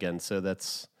ramping up again. So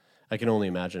I can only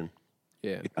imagine.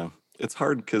 Yeah. It's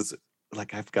hard because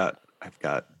like I've got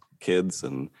kids,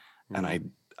 and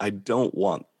I don't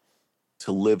want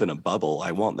to live in a bubble.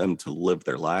 I want them to live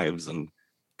their lives and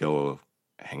go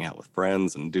hang out with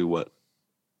friends and do what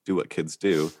kids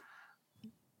do.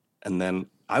 And then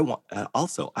I want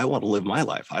to live my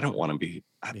life. I don't want to be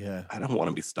I don't want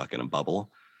to be stuck in a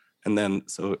bubble. And then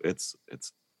so it's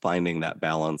finding that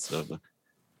balance of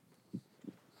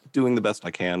doing the best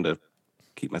I can to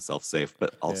keep myself safe,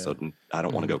 but also I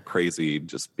don't want to go crazy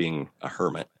just being a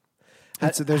hermit.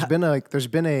 There's been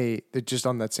a just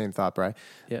on that same thought, Brian.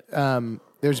 Yeah.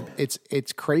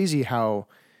 It's crazy how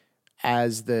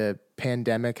as the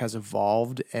pandemic has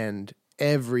evolved and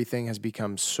everything has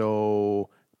become so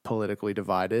politically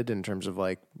divided in terms of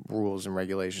like rules and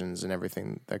regulations and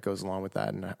everything that goes along with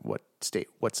that, and what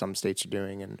some states are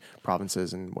doing and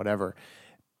provinces and whatever,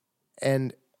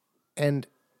 and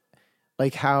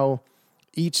like how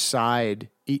each side,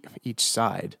 if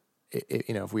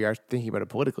we are thinking about it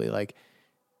politically, like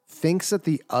thinks that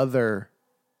the other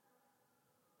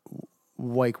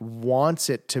like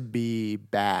wants it to be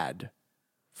bad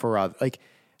for other, like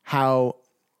how,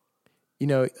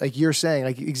 like you're saying,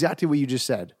 like exactly what you just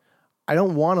said. I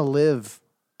don't want to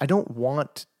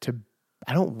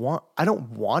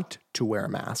wear a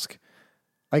mask.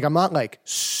 Like I'm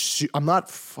not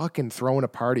fucking throwing a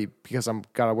party because I'm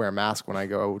gotta wear a mask when I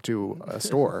go to a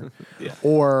store,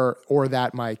 or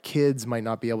that my kids might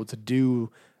not be able to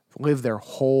live their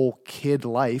whole kid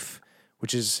life,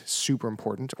 which is super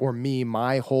important, or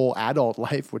my whole adult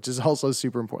life, which is also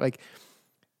super important. Like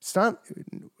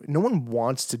no one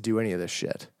wants to do any of this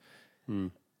shit.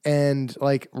 And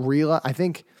like I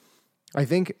think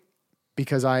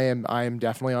because I am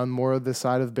definitely on more of the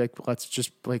side of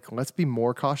let's be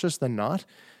more cautious than not.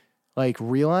 Like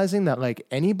realizing that like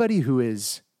anybody who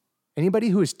is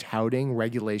touting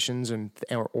regulations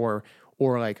or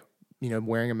like,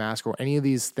 wearing a mask or any of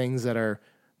these things that are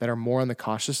more on the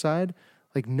cautious side,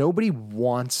 like nobody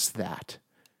wants that.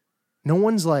 No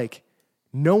one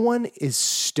is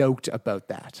stoked about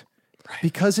that. Right.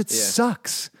 Because it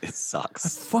sucks. It sucks. I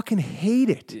fucking hate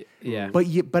it. Yeah.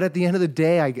 But at the end of the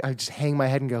day, I just hang my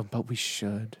head and go, but we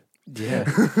should. Yeah.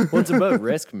 Well, it's about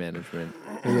risk management.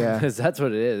 Yeah. Because that's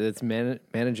what it is. It's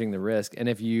managing the risk. And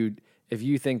if you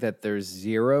think that there's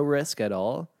zero risk at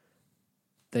all,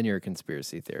 then you're a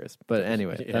conspiracy theorist. But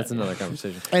anyway, that's another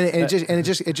conversation. And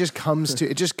it just comes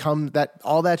that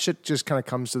all that shit just kind of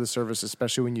comes to the surface,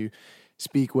 especially when you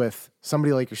speak with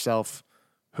somebody like yourself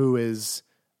who is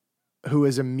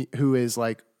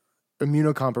like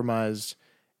immunocompromised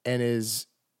and is,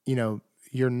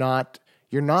 you're not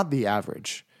the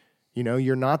average,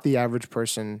 you're not the average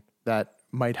person that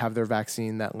might have their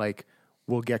vaccine that like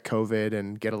will get COVID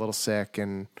and get a little sick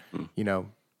and,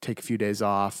 take a few days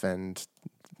off and,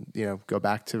 go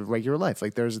back to regular life.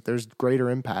 Like there's greater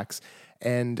impacts,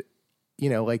 and,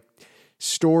 like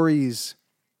stories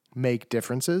make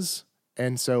differences.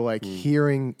 And so like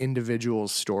hearing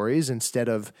individuals' stories instead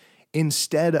of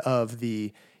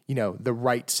the, the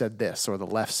right said this or the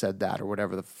left said that or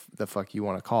whatever the fuck you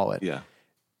want to call it. Yeah.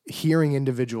 Hearing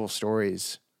individual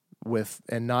stories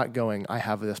and not going, I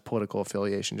have this political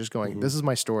affiliation, just going, this is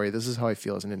my story. This is how I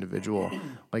feel as an individual.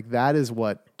 Like that is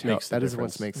what makes the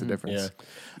difference.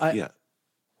 Yeah.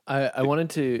 I wanted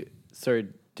to, sorry,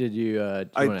 did you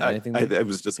want to add anything? I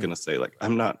was just going to say, like,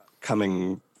 I'm not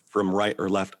coming from right or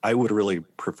left. I would really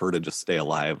prefer to just stay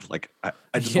alive. Like I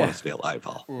just want to stay alive.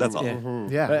 That's all.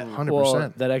 Yeah, 100%.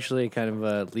 Well, that actually kind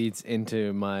of leads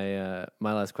into my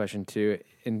my last question too.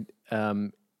 And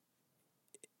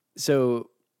so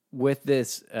with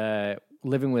this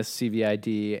living with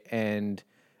CVID and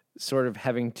sort of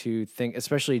having to think,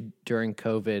 especially during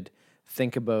COVID,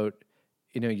 think about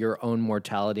your own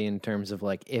mortality in terms of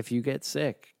like, if you get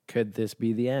sick, could this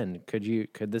be the end?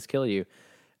 Could this kill you?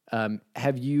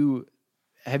 Have you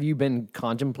been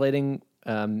contemplating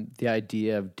the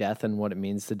idea of death and what it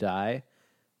means to die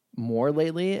more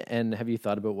lately? And have you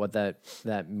thought about what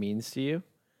that means to you?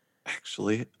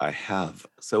 Actually, I have.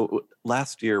 So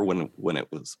last year when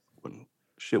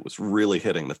shit was really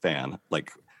hitting the fan,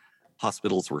 like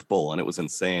hospitals were full and it was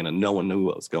insane and no one knew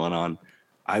what was going on,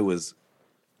 I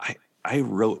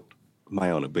wrote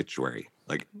my own obituary,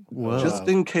 like just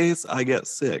in case I get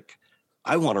sick.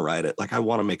 I want to write it. Like, I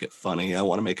want to make it funny. I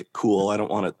want to make it cool. I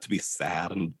don't want it to be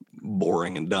sad and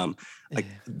boring and dumb. Like,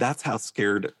 that's how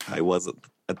scared I was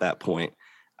at that point.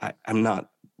 I'm not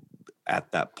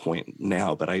at that point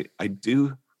now, but I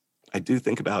do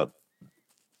think about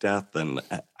death, and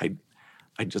I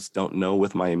just don't know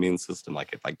with my immune system.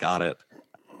 Like, if I got it,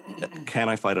 can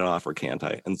I fight it off or can't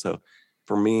I? And so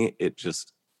for me, it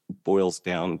just boils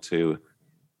down to,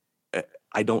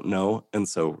 I don't know. And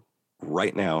so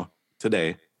right now,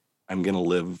 today, I'm going to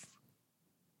live.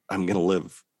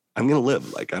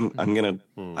 Like I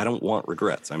don't want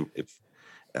regrets.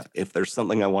 If there's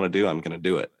something I want to do, I'm going to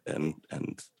do it. And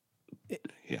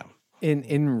yeah.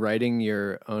 In writing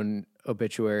your own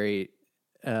obituary,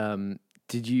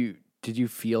 did you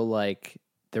feel like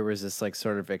there was this like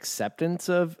sort of acceptance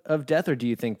of death, or do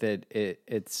you think that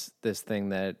it's this thing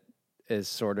that is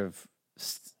sort of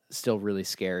still really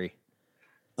scary?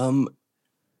 Some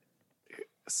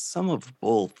of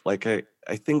both. Like I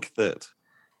think that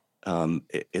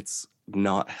it's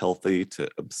not healthy to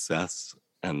obsess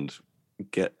and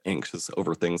get anxious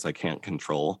over things I can't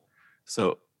control.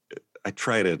 So I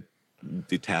try to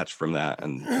detach from that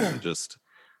and just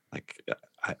like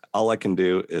all I can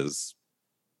do is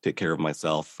take care of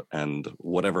myself, and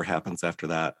whatever happens after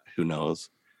that, who knows?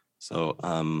 So,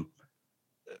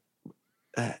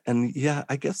 and yeah,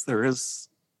 I guess there is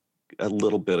a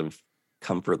little bit of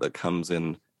comfort that comes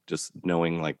in just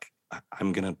knowing like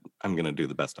I'm gonna do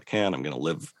the best I can. I'm gonna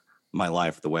live my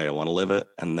life the way I want to live it,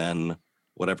 and then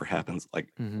whatever happens,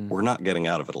 like we're not getting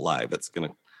out of it alive. It's gonna.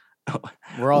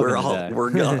 We're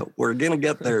gonna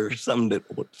get there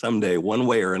someday, one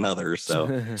way or another.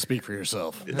 So speak for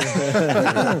yourself. He's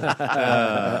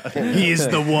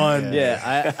the one.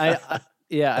 Yeah,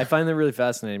 I find that really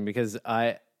fascinating because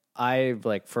I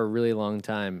like for a really long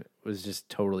time was just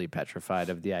totally petrified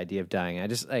of the idea of dying. I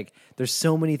just like there's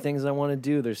so many things I want to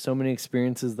do. There's so many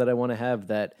experiences that I want to have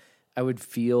that I would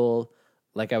feel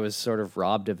like I was sort of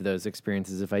robbed of those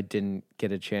experiences if I didn't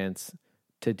get a chance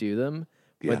to do them.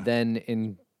 Yeah. But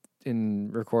then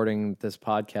in recording this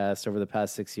podcast over the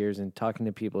past 6 years and talking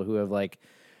to people who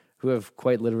have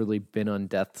quite literally been on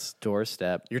death's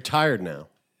doorstep. You're tired now.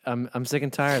 I'm sick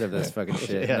and tired of this fucking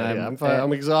shit.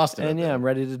 I'm exhausted. And I'm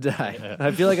ready to die. Yeah. I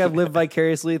feel like I've lived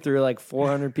vicariously through like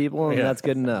 400 people, and that's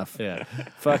good enough. Yeah,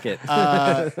 fuck it.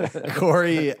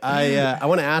 Cory, I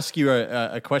want to ask you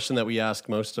a question that we ask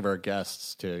most of our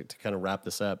guests to kind of wrap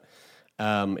this up.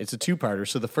 It's a two-parter.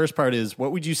 So the first part is,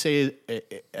 what would you say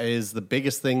is the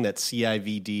biggest thing that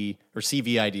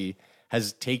CVID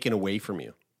has taken away from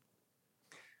you?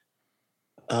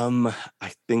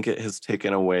 I think it has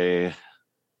taken away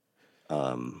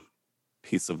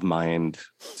peace of mind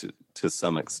to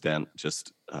some extent.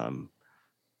 Just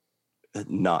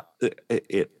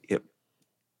it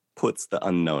puts the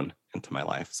unknown into my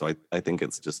life. So I think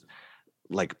it's just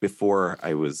like before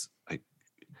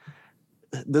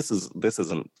this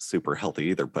isn't super healthy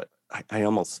either, but I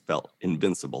almost felt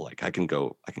invincible. Like I can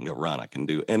go run, I can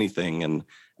do anything. And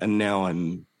now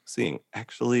I'm seeing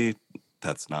actually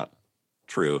that's not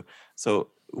true. So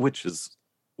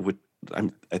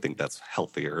I think that's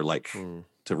healthier, like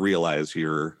to realize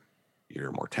your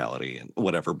mortality and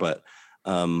whatever. But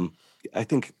I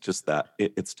think just that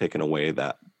it's taken away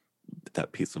that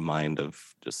peace of mind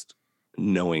of just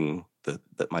knowing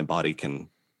that my body can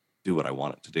do what I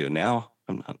want it to do. Now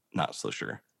I'm not so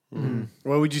sure. Mm-hmm.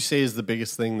 What would you say is the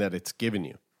biggest thing that it's given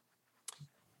you?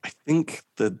 I think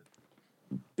the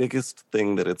biggest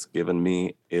thing that it's given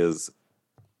me is,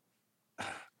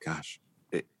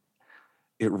 it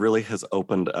really has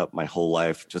opened up my whole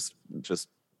life. Just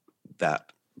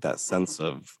that sense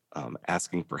of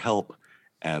asking for help,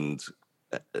 and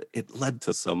it led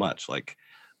to so much. Like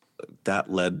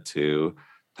that led to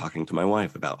talking to my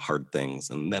wife about hard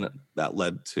things, and then that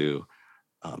led to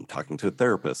talking to a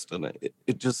therapist, and I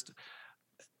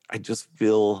just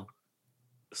feel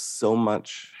so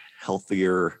much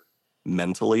healthier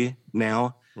mentally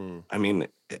now. I mean,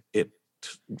 it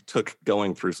took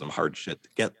going through some hard shit to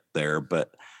get there,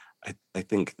 but I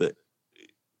think that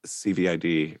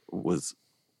CVID was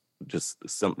just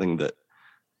something that,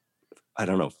 I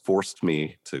don't know, forced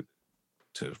me to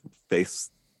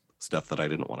face stuff that I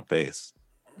didn't want to face.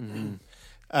 Mm-hmm.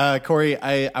 Cory,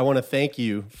 I want to thank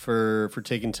you for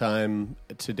taking time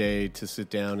today to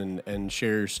sit down and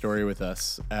share your story with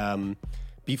us.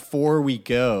 Before we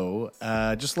go,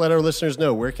 just let our listeners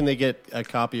know, where can they get a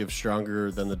copy of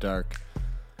Stronger Than the Dark?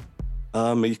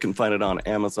 You can find it on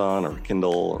Amazon or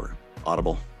Kindle or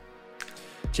Audible.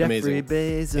 Jeffrey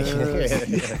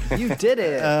Bezos. You did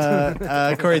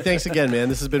it. Cory, thanks again, man.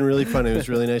 This has been really fun. It was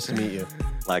really nice to meet you.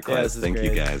 Likewise. Thank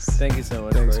you, guys. Thank you so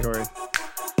much. Thanks, Cory.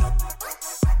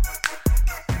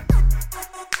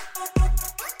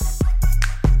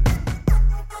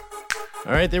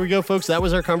 All right, there we go, folks. That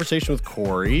was our conversation with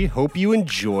Cory. Hope you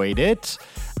enjoyed it.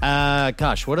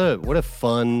 Gosh, what a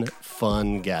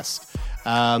fun guest.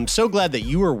 So glad that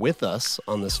you are with us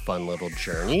on this fun little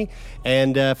journey.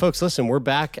 And folks, listen, we're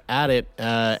back at it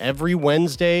every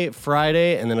Wednesday,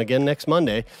 Friday, and then again next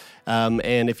Monday.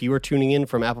 And if you are tuning in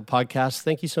from Apple Podcasts,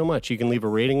 thank you so much. You can leave a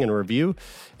rating and a review,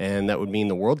 and that would mean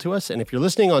the world to us. And if you're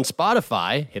listening on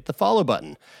Spotify, hit the follow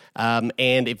button.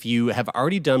 And if you have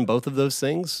already done both of those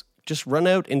things, just run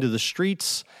out into the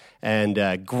streets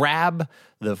and grab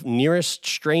the nearest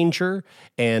stranger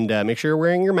and make sure you're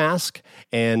wearing your mask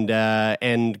and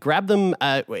grab them.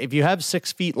 If you have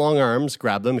 6 feet long arms,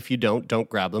 grab them. If you don't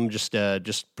grab them.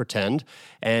 Just pretend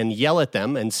and yell at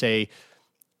them and say,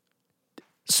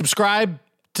 subscribe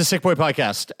to Sick Boy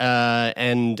Podcast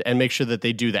and make sure that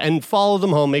they do that. And follow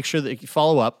them home. Make sure that you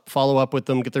follow up with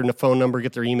them, get their phone number,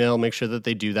 get their email, make sure that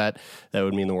they do that. That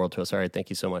would mean the world to us. All right, thank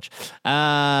you so much.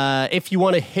 If you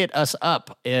want to hit us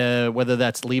up, whether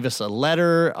that's leave us a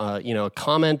letter, a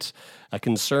comment, a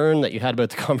concern that you had about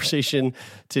the conversation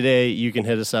today, you can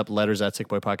hit us up,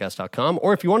 letters@sickboypodcast.com.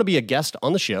 Or if you want to be a guest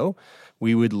on the show,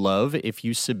 we would love if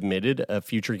you submitted a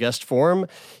future guest form.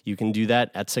 You can do that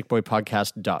at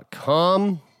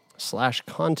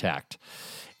sickboypodcast.com/contact.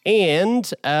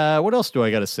 And what else do I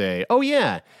got to say? Oh,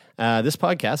 yeah. This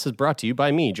podcast is brought to you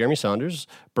by me, Jeremy Saunders,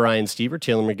 Brian Stever,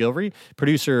 Taylor McGilvery,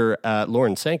 producer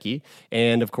Lauren Sankey,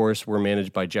 and of course, we're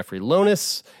managed by Jeffrey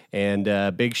Lonis. And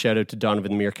big shout out to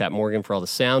Donovan the Meerkat Morgan for all the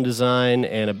sound design,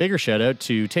 and a bigger shout out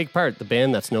to Take Part, the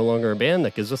band that's no longer a band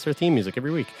that gives us their theme music every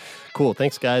week. Cool,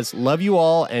 thanks guys. Love you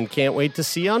all, and can't wait to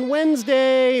see you on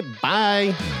Wednesday.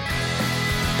 Bye.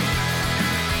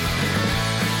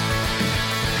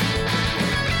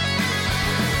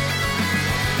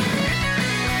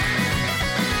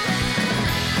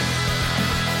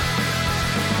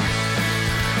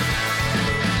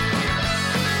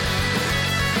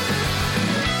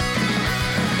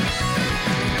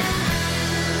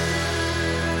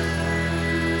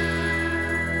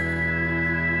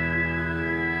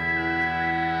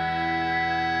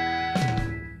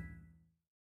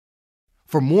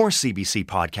 For more CBC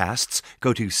podcasts,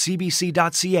 go to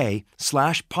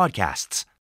cbc.ca/podcasts.